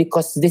Global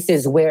because this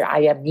is where I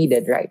am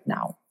needed right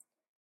now.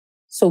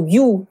 So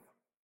you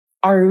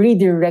are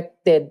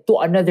redirected to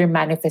another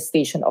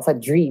manifestation of a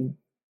dream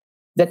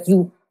that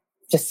you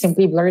just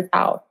simply blurt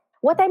out.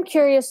 What I'm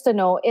curious to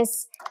know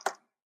is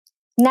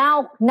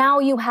now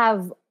you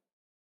have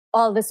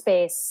all the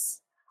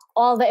space,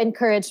 all the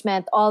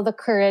encouragement, all the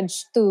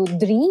courage to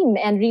dream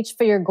and reach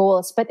for your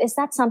goals. But is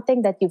that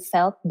something that you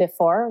felt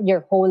before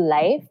your whole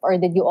life? Or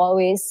did you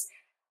always,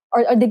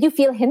 or did you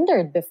feel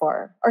hindered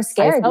before? Or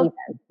scared even?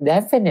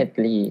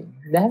 Definitely,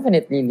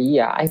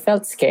 Leah. I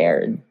felt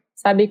scared.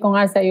 Sabi ko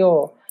nga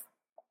sa'yo,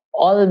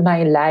 all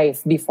my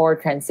life before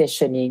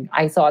transitioning,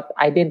 I thought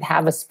I didn't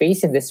have a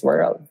space in this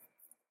world.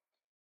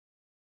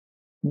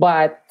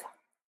 But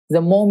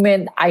the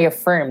moment I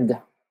affirmed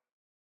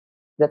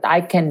that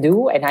I can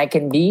do and I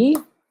can be,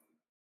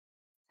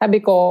 sabi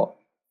ko,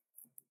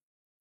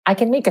 I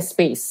can make a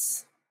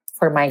space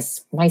for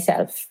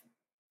myself.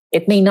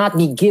 It may not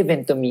be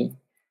given to me,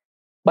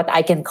 but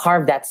I can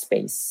carve that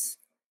space.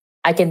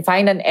 I can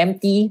find an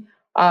empty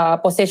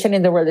position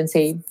in the world and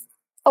say,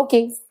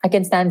 okay, I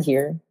can stand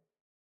here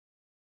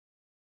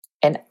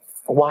and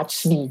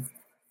watch me.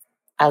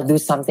 I'll do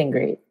something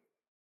great.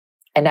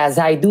 And as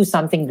I do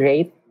something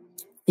great,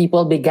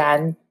 people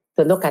began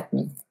to look at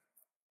me.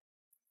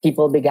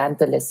 People began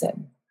to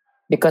listen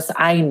because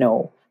I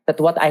know that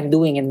what I'm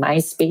doing in my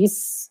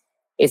space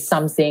is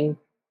something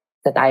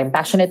that I am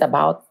passionate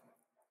about,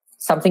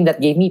 something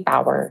that gave me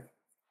power,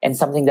 and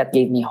something that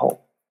gave me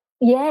hope.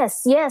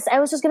 Yes. I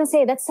was just going to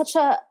say, that's such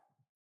a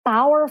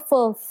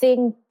powerful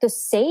thing to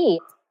say.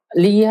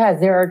 Leah,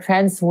 there are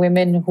trans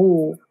women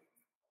who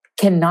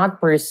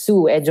cannot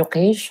pursue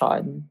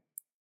education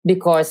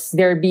because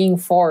they're being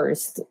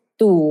forced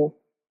to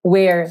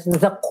wear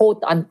the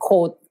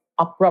quote-unquote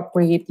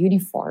appropriate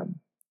uniform.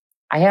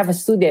 I have a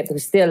student who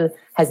still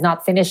has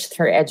not finished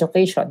her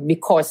education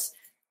because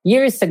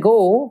years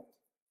ago,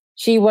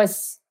 she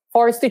was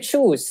forced to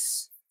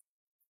choose.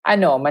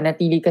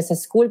 Manatili ka sa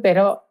school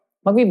pero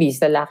magbibis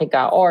lalaki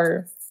ka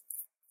or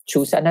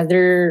choose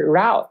another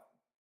route.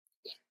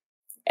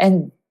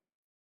 And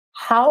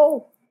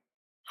how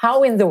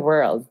in the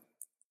world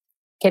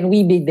can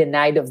we be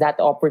denied of that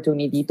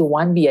opportunity to,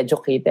 one, be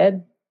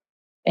educated,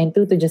 and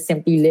two, to just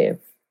simply live?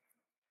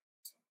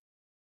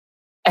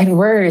 And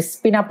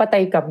worse,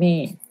 pinapatay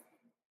kami.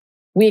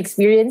 We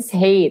experience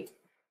hate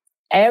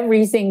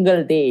every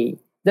single day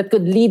that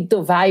could lead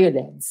to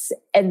violence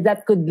and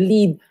that could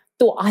lead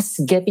to us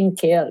getting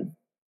killed.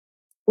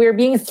 We're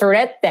being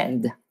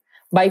threatened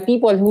by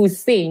people who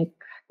think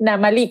na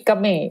mali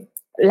kami.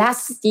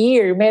 Last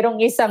year,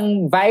 merong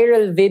isang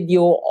viral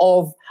video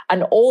of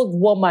an old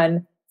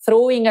woman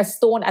throwing a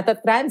stone at a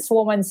trans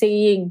woman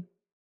saying,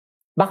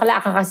 bakla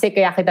ka kasi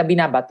kaya kita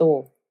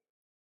binabato.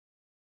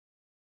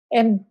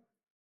 And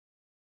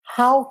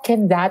how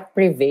can that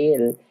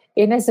prevail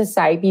in a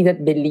society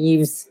that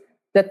believes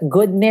that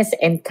goodness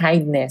and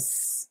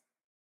kindness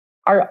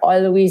are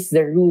always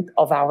the root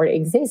of our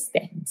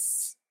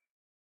existence?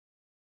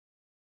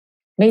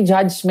 May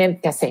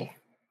judgment kasi.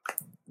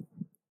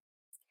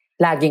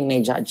 Laging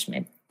may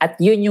judgment. At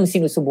yun yung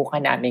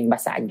sinusubukan naming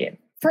basagin.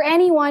 For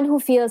anyone who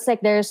feels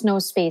like there's no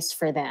space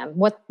for them,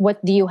 what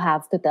do you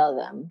have to tell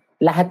them?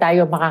 Lahat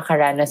tayo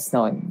makakaranas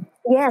nun.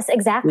 Yes,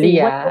 exactly.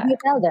 Leah, what do you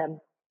tell them?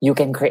 You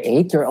can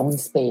create your own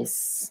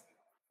space.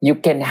 You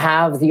can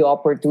have the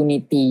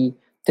opportunity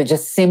to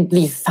just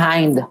simply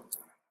find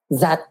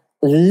that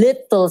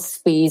little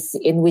space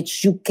in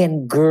which you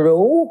can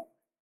grow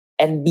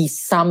and be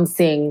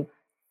something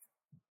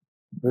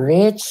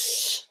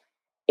rich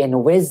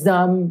in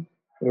wisdom,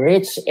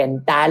 rich in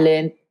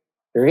talent,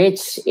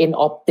 rich in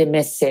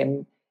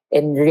optimism,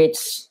 and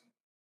rich.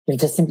 You're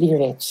just simply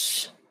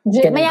rich. Ganun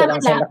ko Mayaman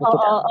lang siya lang.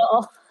 nakikita. Oo.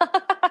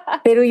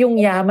 Pero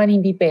yung yaman,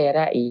 hindi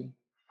pera eh.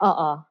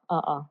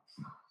 Oo.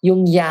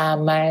 Yung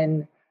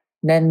yaman,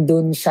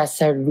 nandun siya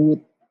sa root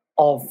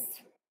of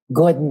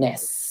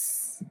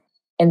goodness.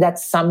 And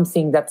that's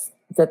something that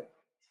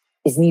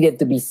is needed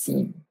to be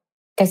seen.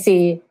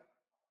 Kasi,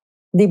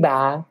 di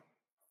ba,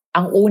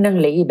 ang unang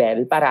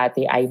label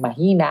parati ay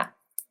mahina.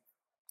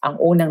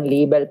 Ang unang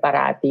label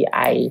parati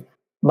ay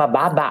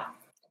mababa.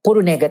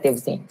 Puro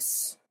negative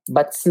things.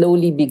 But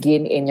slowly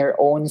begin in your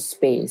own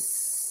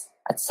space.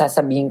 At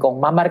sasabihin kong,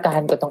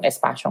 mamarkahan ko tong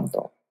espasyong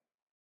to.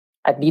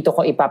 At dito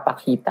ko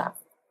ipapakita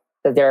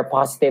that there are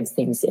positive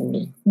things in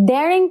me.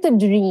 Daring to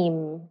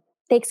dream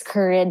takes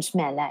courage,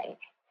 Mela.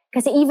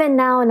 Kasi even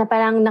now, na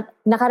parang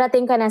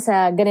nakarating ka na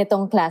sa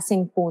ganitong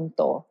klaseng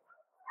punto,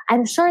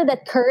 I'm sure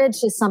that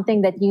courage is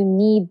something that you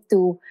need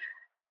to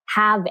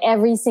have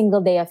every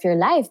single day of your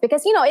life.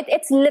 Because,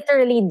 it's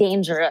literally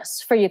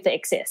dangerous for you to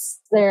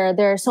exist. There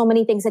are so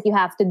many things that you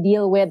have to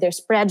deal with. There's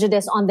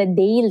prejudice on the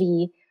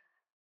daily.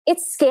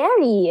 It's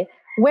scary.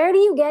 Where do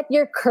you get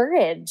your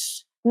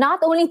courage? Not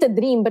only to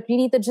dream, but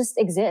really to just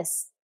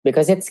exist.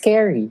 Because it's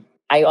scary.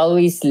 I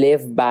always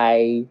live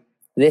by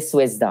this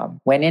wisdom.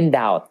 When in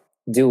doubt,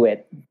 do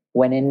it.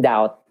 When in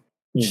doubt,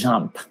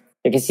 jump.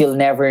 Because you'll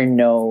never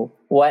know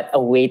what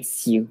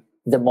awaits you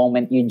the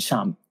moment you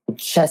jump.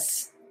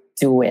 Just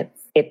do it.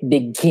 It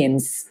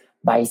begins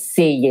by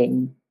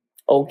saying,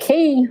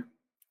 okay,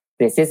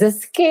 this is a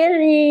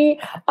scary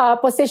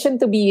position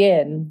to be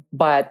in,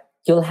 but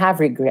you'll have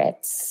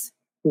regrets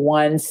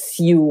once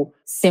you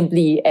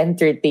simply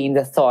entertain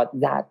the thought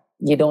that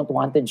you don't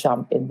want to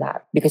jump in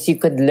that, because you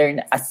could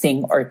learn a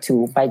thing or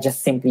two by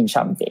just simply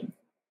jumping.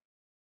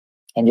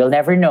 And you'll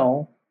never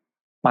know,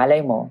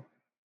 malay mo,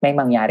 may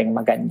mangyaring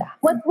maganda.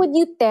 What would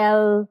you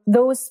tell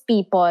those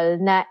people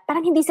na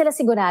parang hindi sila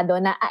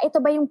sigurado na, ito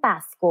ba yung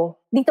path ko?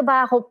 Dito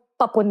ba ako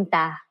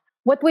papunta?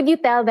 What would you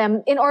tell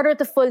them in order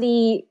to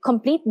fully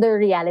complete their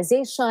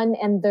realization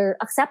and their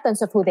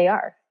acceptance of who they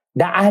are?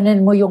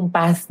 Daanan mo yung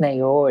path na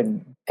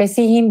yun.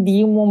 Kasi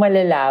hindi mo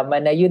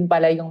malalaman na yun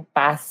pala yung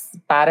path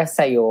para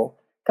sa'yo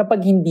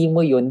kapag hindi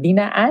mo yun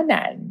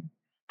dinaanan.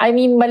 I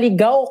mean,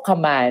 maligaw ka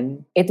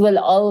man, there will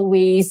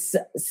always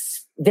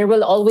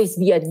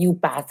be a new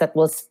path that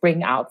will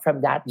spring out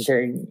from that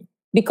journey.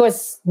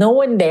 Because no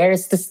one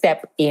dares to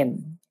step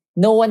in.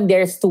 No one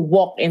dares to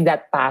walk in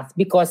that path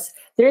because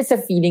there is a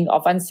feeling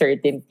of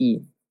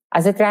uncertainty.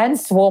 As a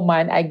trans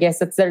woman, I guess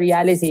that's the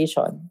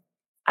realization.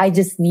 I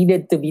just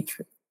needed to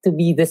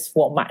be this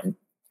woman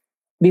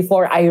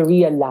before I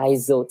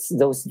realized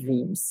those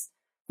dreams.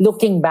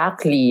 Looking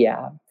back,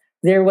 Leah,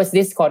 there was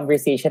this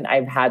conversation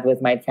I've had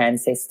with my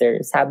trans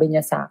sister. Sabi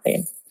niya sa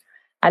akin,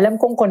 alam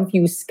kong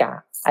confused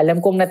ka. Alam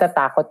kong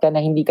natatakot ka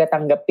na hindi ka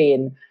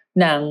tanggapin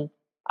ng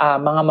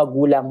mga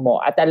magulang mo.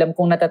 At alam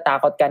kong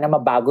natatakot ka na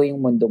mabago yung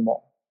mundo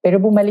mo.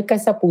 Pero bumalik ka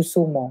sa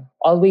puso mo.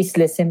 Always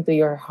listen to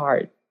your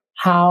heart.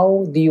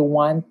 How do you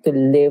want to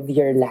live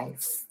your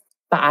life?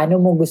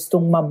 Paano mo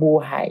gustong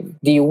mabuhay?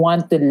 Do you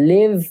want to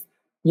live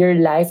your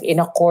life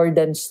in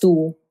accordance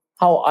to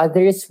how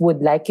others would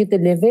like you to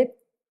live it?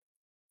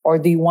 Or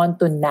do you want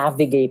to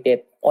navigate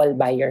it all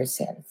by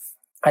yourself?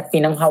 At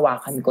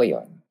pinanghawakan ko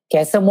yon.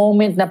 Kaya sa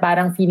moment na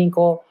parang feeling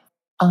ko,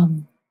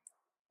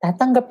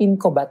 tatanggapin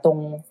ko ba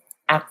tong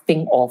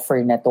acting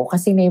offer na to?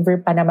 Kasi never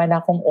pa naman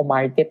akong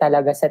umarte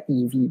talaga sa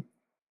TV.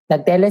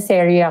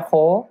 Nag-teleserye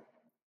ako,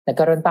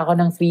 nagkaroon pa ako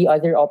ng 3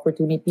 other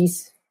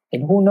opportunities,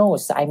 and who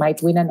knows, I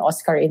might win an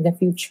Oscar in the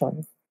future.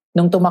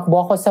 Nung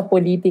tumakbo ako sa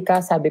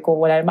politika, sabi ko,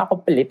 wala naman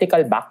akong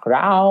political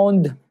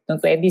background noong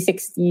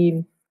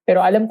 2016.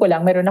 Pero alam ko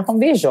lang, meron akong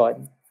vision.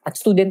 At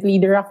student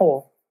leader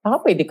ako.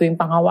 Baka pwede ko yung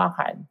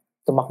panghawakan.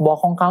 Tumakbo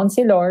akong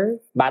counselor,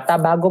 bata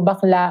bago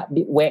bakla,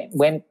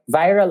 went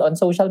viral on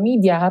social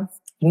media.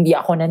 Hindi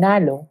ako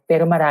nanalo,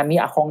 pero marami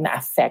akong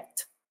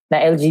na-affect na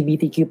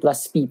LGBTQ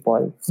plus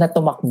people na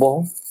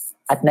tumakbo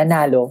at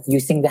nanalo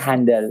using the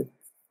handle,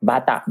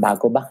 bata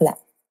bago bakla.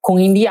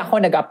 Kung hindi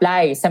ako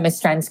nag-apply sa Miss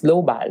Trans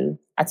Global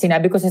at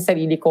sinabi ko sa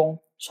sarili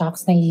kong,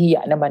 shucks,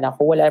 nahihiya naman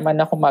ako, wala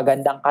naman akong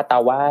magandang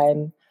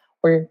katawan,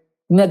 or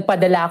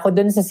nagpadala ako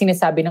dun sa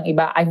sinasabi ng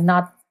iba, I'm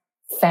not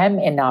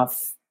femme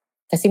enough.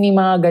 Kasi may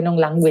mga ganong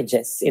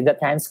languages in the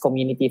trans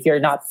community. If you're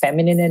not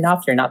feminine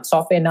enough, you're not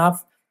soft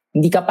enough,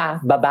 hindi ka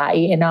pa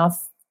babae enough.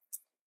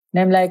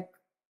 And I'm like,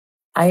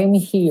 I am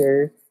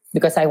here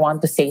because I want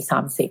to say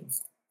something.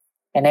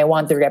 And I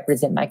want to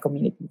represent my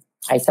community.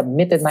 I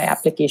submitted my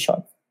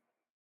application.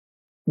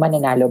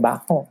 Mananalo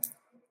ba ako?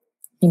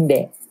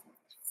 Hindi.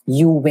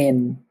 You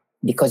win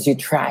because you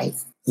try.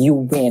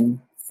 You win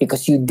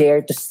because you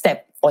dare to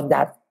step on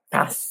that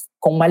path.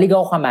 Kung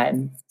maligaw ka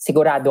man,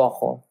 sigurado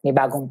ako, may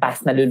bagong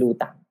path na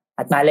lulutang.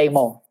 At malay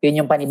mo,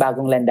 yun yung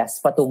panibagong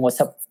landas patungo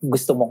sa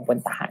gusto mong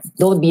puntahan.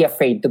 Don't be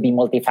afraid to be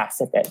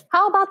multifaceted.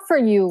 How about for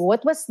you?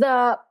 What was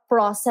the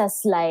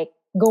process like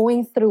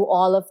going through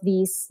all of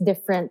these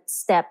different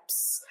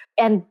steps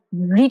and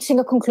reaching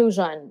a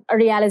conclusion, a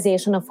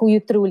realization of who you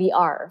truly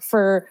are,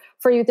 for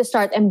you to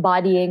start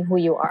embodying who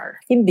you are?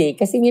 Hindi,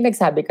 kasi may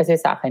nagsabi kasi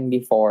sa akin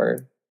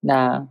before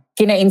na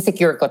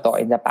kina-insecure ko to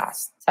in the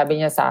past. Sabi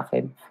niya sa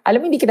akin, alam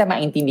mo, hindi kita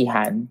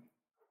maintindihan.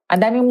 Ang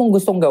dami mong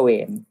gustong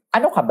gawin.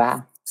 Ano ka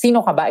ba?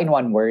 Sino ka ba in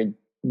one word?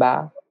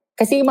 Ba?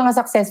 Kasi yung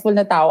mga successful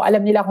na tao,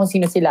 alam nila kung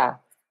sino sila.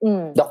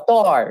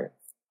 Doktor,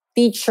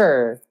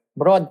 teacher,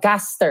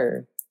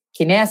 broadcaster,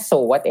 kineso,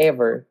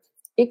 whatever.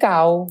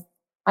 Ikaw,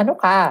 ano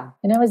ka?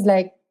 And I was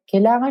like,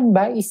 kailangan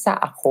ba isa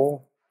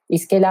ako?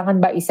 Kailangan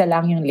ba isa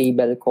lang yung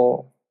label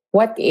ko?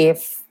 What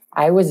if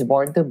I was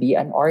born to be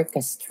an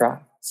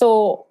orchestra?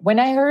 So,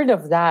 when I heard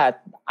of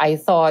that, I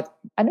thought,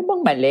 ano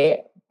bang mali?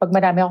 Pag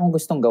marami akong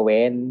gustong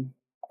gawin,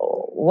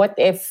 what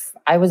if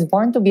I was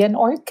born to be an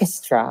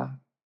orchestra?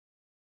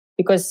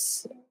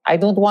 Because I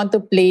don't want to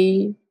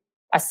play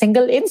a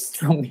single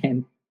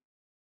instrument.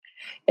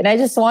 And I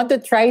just want to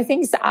try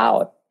things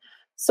out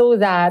so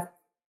that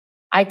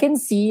I can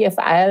see if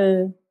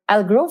I'll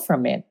grow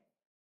from it.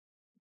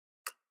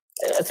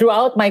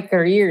 Throughout my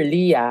career,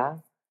 Leah,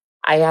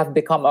 I have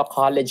become a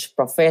college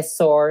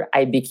professor.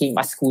 I became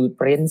a school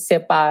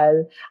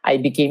principal. I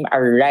became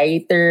a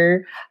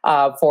writer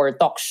for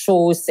talk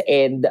shows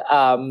and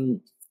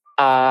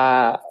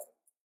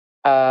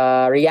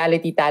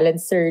reality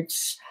talent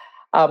search.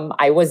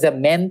 I was a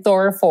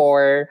mentor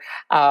for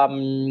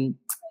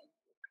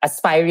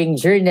aspiring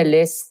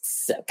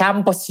journalists,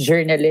 campus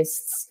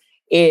journalists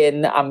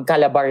in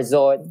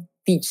Calabarzon,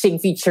 teaching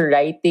feature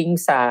writing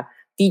sa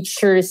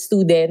teachers,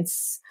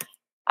 students.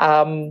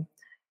 And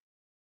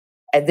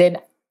then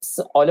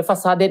all of a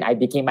sudden, I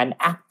became an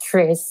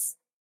actress.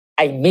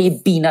 I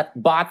made peanut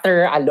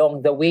butter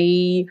along the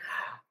way.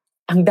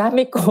 Ang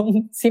dami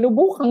kong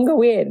sinubukang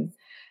gawin.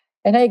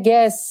 And I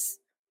guess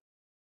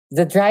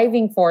the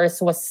driving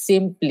force was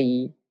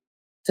simply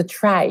to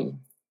try.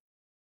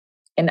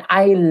 And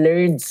I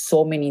learned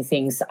so many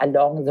things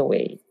along the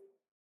way.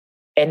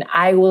 And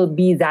I will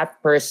be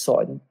that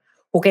person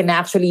who can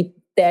actually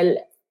tell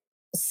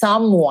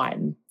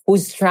someone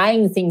who's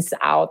trying things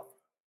out,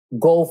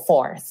 go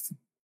forth.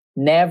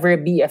 Never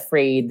be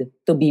afraid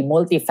to be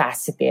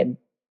multifaceted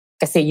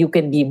kasi you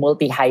can be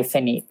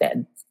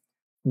multi-hyphenated.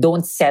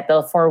 Don't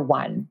settle for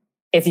one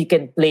if you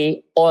can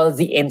play all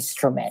the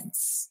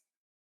instruments.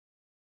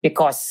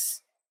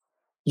 Because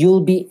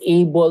you'll be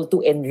able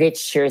to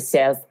enrich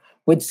yourself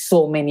with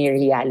so many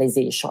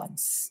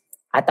realizations.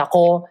 At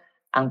ako,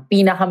 ang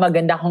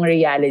pinakamaganda kong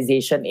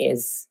realization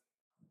is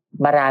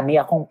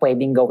marami akong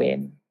pwedeng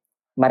gawin,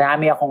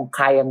 marami akong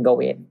kayang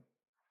gawin,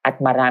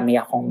 at marami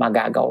akong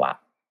magagawa.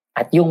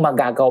 At yung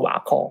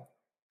magagawa ko,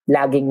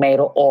 laging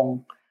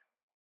mayroong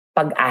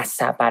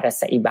pag-asa para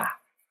sa iba.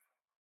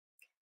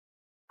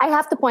 I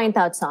have to point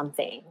out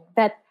something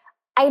that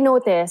I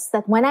noticed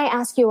that when I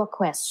ask you a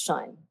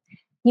question,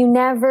 you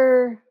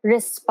never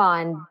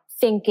respond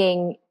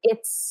thinking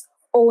it's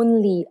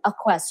only a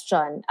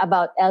question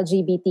about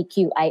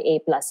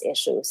LGBTQIA+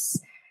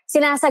 issues.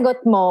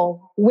 Sinasagot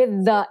mo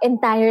with the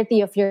entirety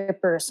of your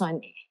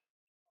person.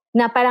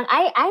 Na parang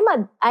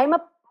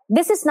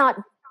this is not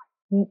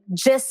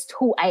just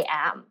who I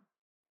am.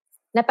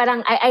 Na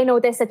parang I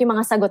noticed that yung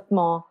mga sagot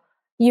mo,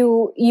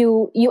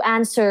 you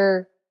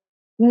answer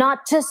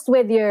not just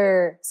with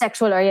your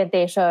sexual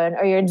orientation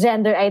or your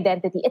gender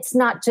identity. It's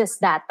not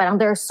just that. Parang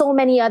there are so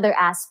many other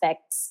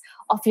aspects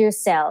of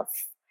yourself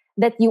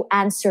that you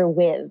answer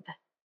with.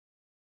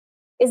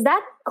 Is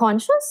that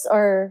conscious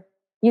or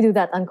you do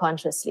that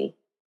unconsciously?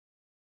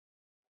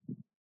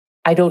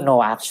 I don't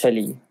know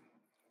actually.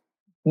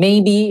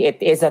 Maybe it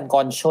is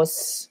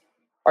unconscious.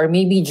 Or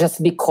maybe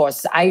just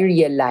because I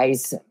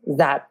realize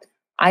that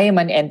I am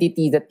an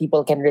entity that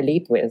people can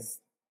relate with.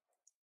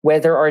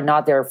 Whether or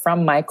not they're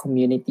from my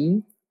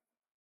community,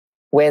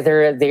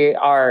 whether they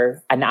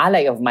are an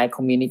ally of my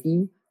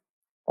community,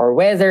 or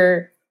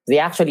whether they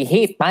actually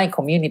hate my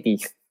community.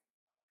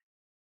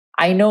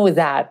 I know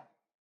that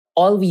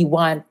all we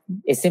want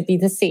is simply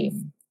the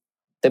same.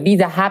 To be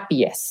the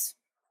happiest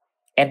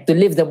and to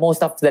live the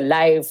most of the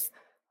life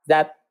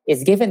that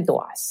is given to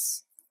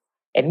us.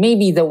 And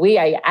maybe the way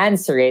I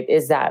answer it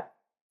is that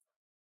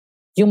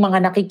yung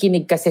mga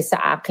nakikinig kasi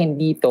sa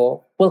akin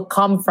dito will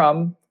come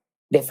from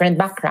different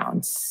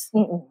backgrounds.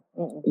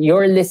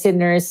 Your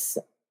listeners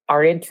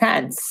aren't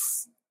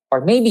trans.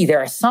 Or maybe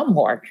there are some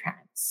who are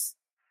trans.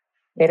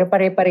 Pero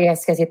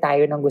pare-parehas kasi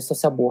tayo ng gusto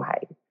sa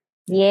buhay.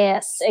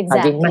 Yes,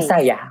 exactly. Maging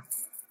masaya.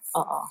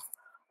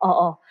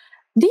 Oo.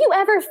 Do you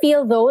ever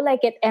feel though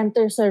like it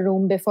enters a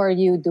room before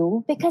you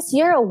do? Because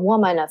you're a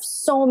woman of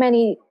so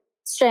many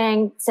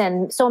strengths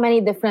and so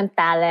many different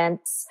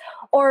talents.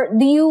 Or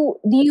do you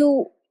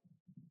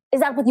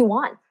is that what you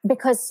want?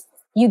 Because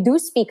you do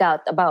speak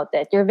out about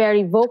it. You're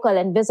very vocal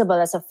and visible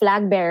as a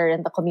flag bearer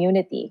in the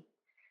community.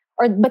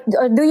 Or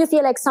do you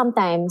feel like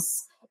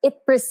sometimes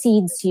it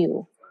precedes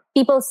you?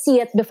 People see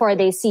it before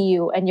they see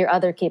you and your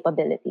other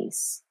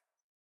capabilities.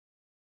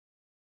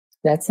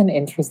 That's an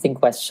interesting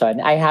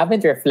question. I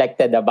haven't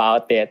reflected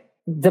about it.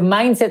 The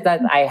mindset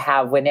that I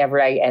have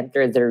whenever I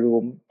enter the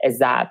room is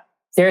that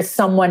there's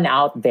someone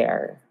out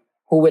there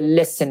who will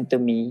listen to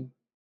me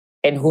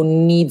and who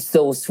needs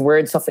those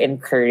words of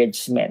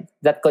encouragement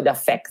that could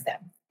affect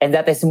them. And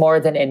that is more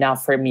than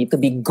enough for me to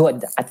be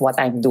good at what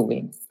I'm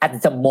doing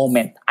at the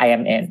moment I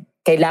am in.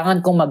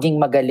 Kailangan kong maging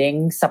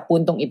magaling sa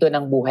puntong ito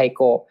ng buhay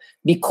ko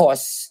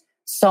because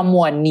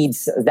someone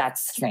needs that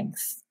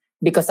strength.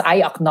 Because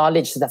I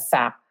acknowledge the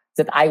fact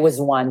that I was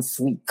once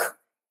weak.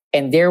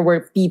 And there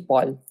were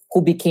people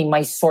who became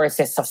my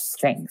sources of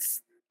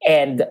strength.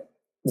 And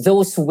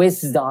those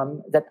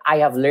wisdom that I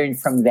have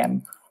learned from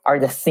them are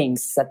the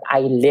things that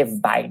I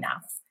live by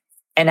now.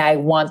 And I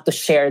want to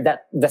share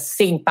that the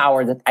same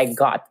power that I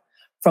got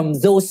from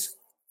those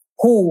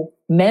who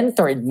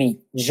mentored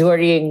me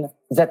during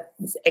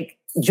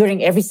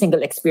every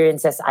single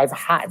experiences I've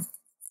had.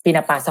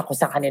 Pinapasa ko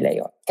sa kanila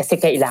yon kasi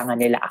kailangan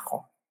nila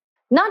ako.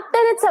 Not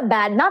that it's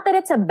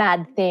a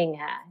bad thing,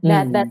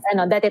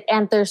 that it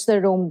enters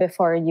the room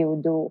before you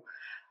do.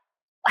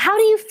 How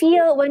do you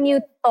feel when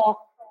you talk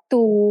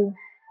to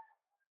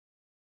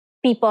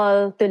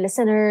people, to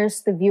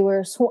listeners, to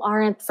viewers who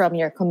aren't from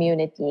your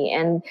community,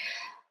 and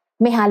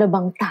may halo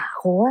bang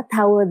takot?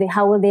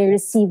 How will they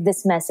receive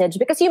this message?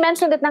 Because you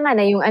mentioned it na nga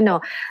na yung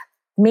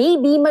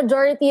maybe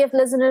majority of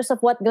listeners of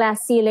What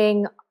Glass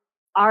Ceiling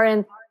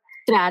aren't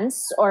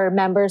trans or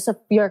members of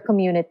your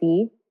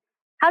community.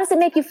 How does it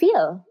make you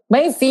feel?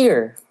 My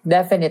fear,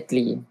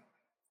 definitely.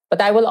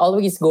 But I will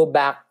always go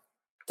back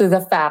to the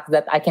fact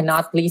that I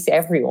cannot please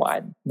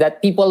everyone.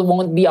 That people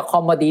won't be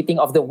accommodating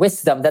of the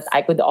wisdom that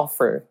I could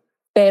offer.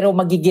 Pero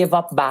magi-give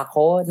up ba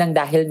ako nang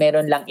dahil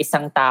meron lang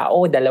isang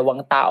tao,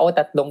 dalawang tao,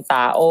 tatlong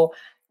tao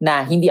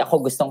na hindi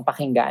ako gustong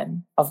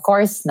pakinggan? Of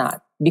course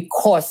not.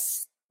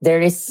 Because there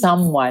is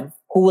someone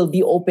who will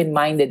be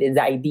open-minded in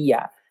the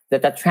idea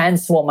that a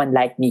trans woman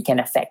like me can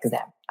affect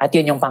them. At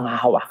yun yung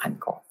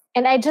panghahawakan ko.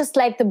 And I just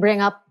like to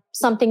bring up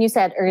something you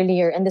said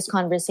earlier in this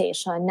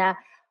conversation na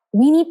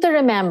we need to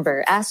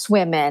remember as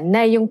women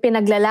na yung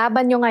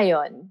pinaglalaban nyo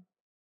ngayon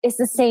is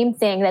the same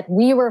thing that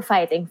we were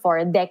fighting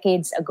for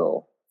decades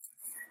ago.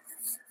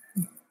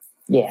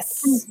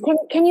 Yes.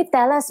 Can you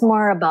tell us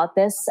more about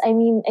this? I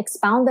mean,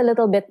 expound a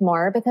little bit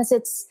more because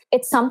it's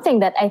something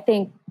that I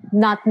think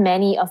not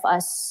many of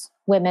us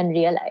women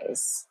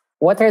realize.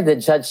 What are the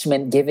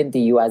judgment given to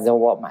you as a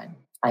woman?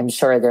 I'm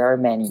sure there are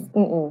many.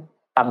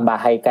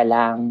 Pangbahay ka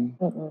lang,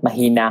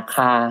 mahina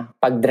ka.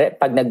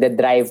 Pag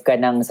nagda-drive ka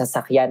ng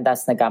sasakyan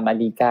tapos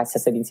nagkamali ka,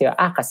 sasabihin sa'yo,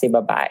 kasi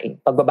babae.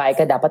 Pag babae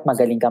ka, dapat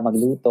magaling ka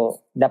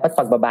magluto. Dapat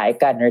pag babae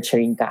ka,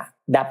 nurturing ka.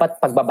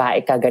 Dapat pag babae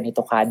ka,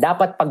 ganito ka.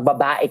 Dapat pag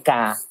babae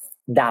ka,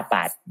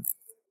 dapat.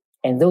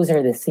 And those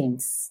are the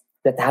things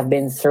that have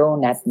been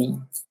thrown at me.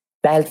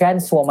 Dahil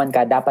trans woman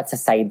ka, dapat sa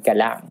side ka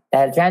lang.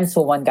 Dahil trans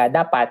woman ka,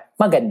 dapat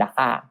maganda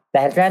ka.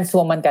 Dahil trans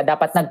woman ka,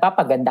 dapat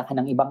nagpapaganda ka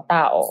ng ibang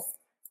tao.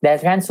 Dahil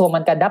trans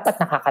woman ka, dapat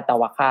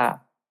nakakatawa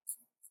ka.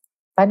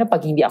 Paano pag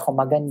hindi ako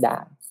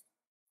maganda?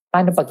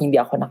 Paano pag hindi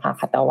ako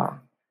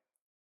nakakatawa?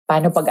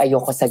 Paano pag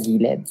ayoko sa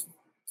gilid?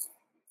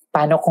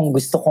 Paano kung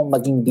gusto kong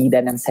maging bida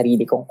ng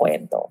sarili kong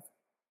kwento?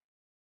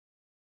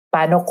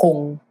 Paano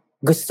kung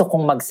gusto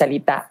kong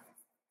magsalita?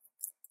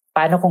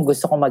 Paano kung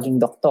gusto kong maging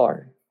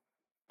doktor?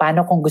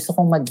 Paano kung gusto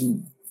kong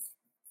maging?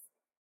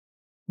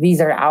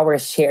 These are our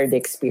shared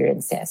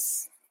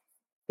experiences.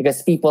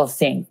 Because people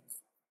think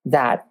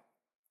that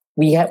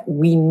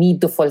we need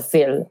to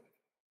fulfill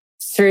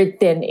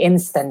certain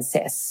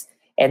instances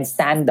and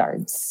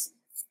standards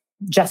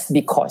just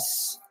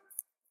because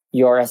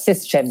you're a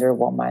cisgender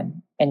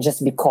woman and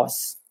just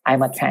because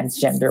I'm a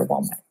transgender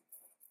woman.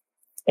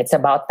 It's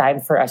about time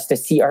for us to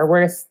see our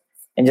worth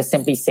and just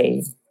simply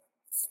say,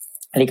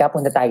 halika,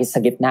 punta tayo sa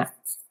gitna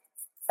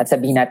at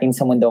sabihin natin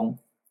sa mundong,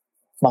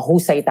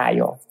 mahusay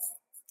tayo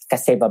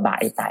kasi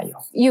babae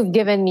tayo. You've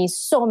given me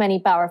so many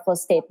powerful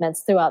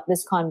statements throughout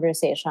this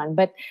conversation,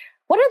 but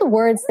what are the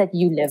words that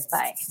you live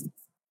by?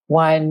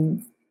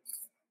 One,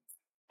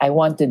 I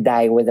want to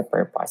die with a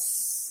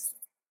purpose.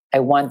 I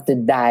want to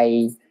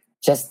die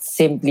just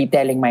simply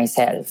telling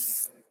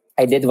myself,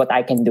 I did what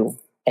I can do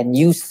and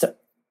used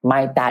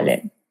my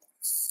talent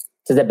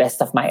to the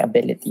best of my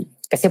ability.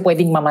 Kasi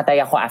pwedeng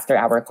mamatay ako after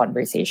our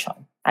conversation.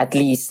 At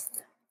least,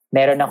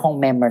 meron akong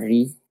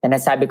memory na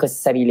nasabi ko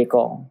sa sarili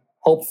ko,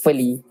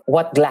 hopefully,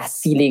 What Glass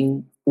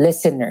Ceiling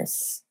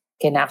listeners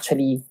can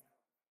actually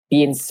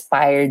be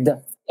inspired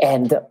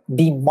and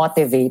be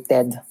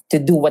motivated to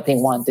do what they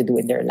want to do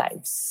in their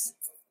lives.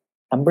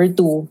 Number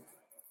two,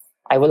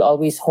 I will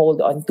always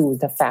hold on to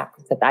the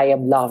fact that I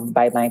am loved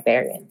by my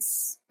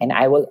parents. And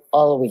I will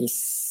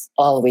always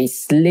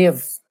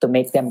live to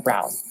make them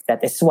proud.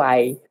 That is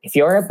why, if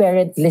you're a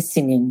parent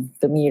listening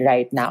to me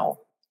right now,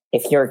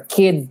 if your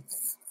kid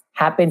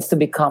happens to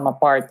become a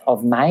part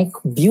of my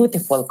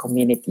beautiful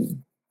community,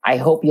 I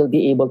hope you'll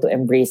be able to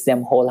embrace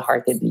them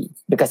wholeheartedly.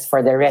 Because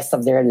for the rest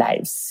of their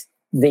lives,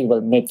 they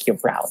will make you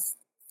proud.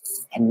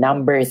 And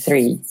number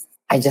three,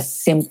 I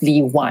just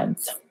simply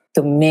want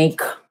to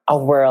make a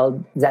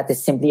world that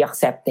is simply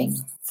accepting,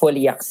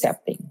 fully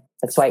accepting.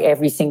 That's why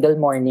every single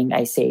morning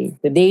I say,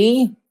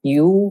 today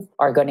you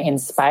are going to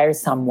inspire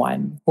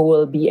someone who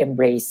will be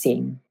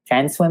embracing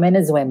trans women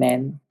as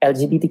women,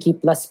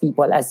 LGBTQ plus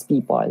people as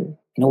people,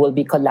 and who will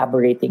be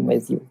collaborating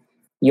with you.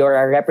 You're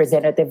a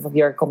representative of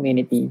your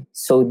community,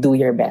 so do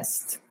your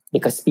best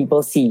because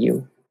people see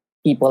you,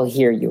 people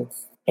hear you,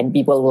 and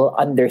people will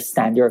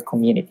understand your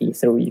community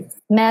through you.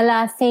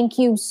 Mela, thank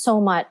you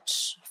so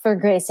much for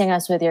gracing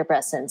us with your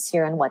presence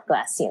here on What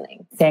Glass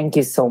Ceiling. Thank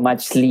you so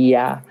much,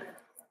 Leah,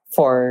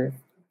 for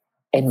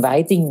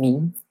inviting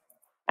me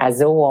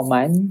as a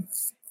woman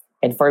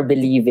and for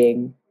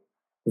believing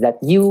that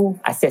you,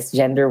 a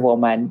cisgender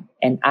woman,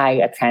 and I,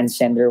 a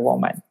transgender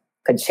woman,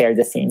 could share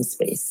the same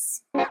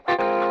space.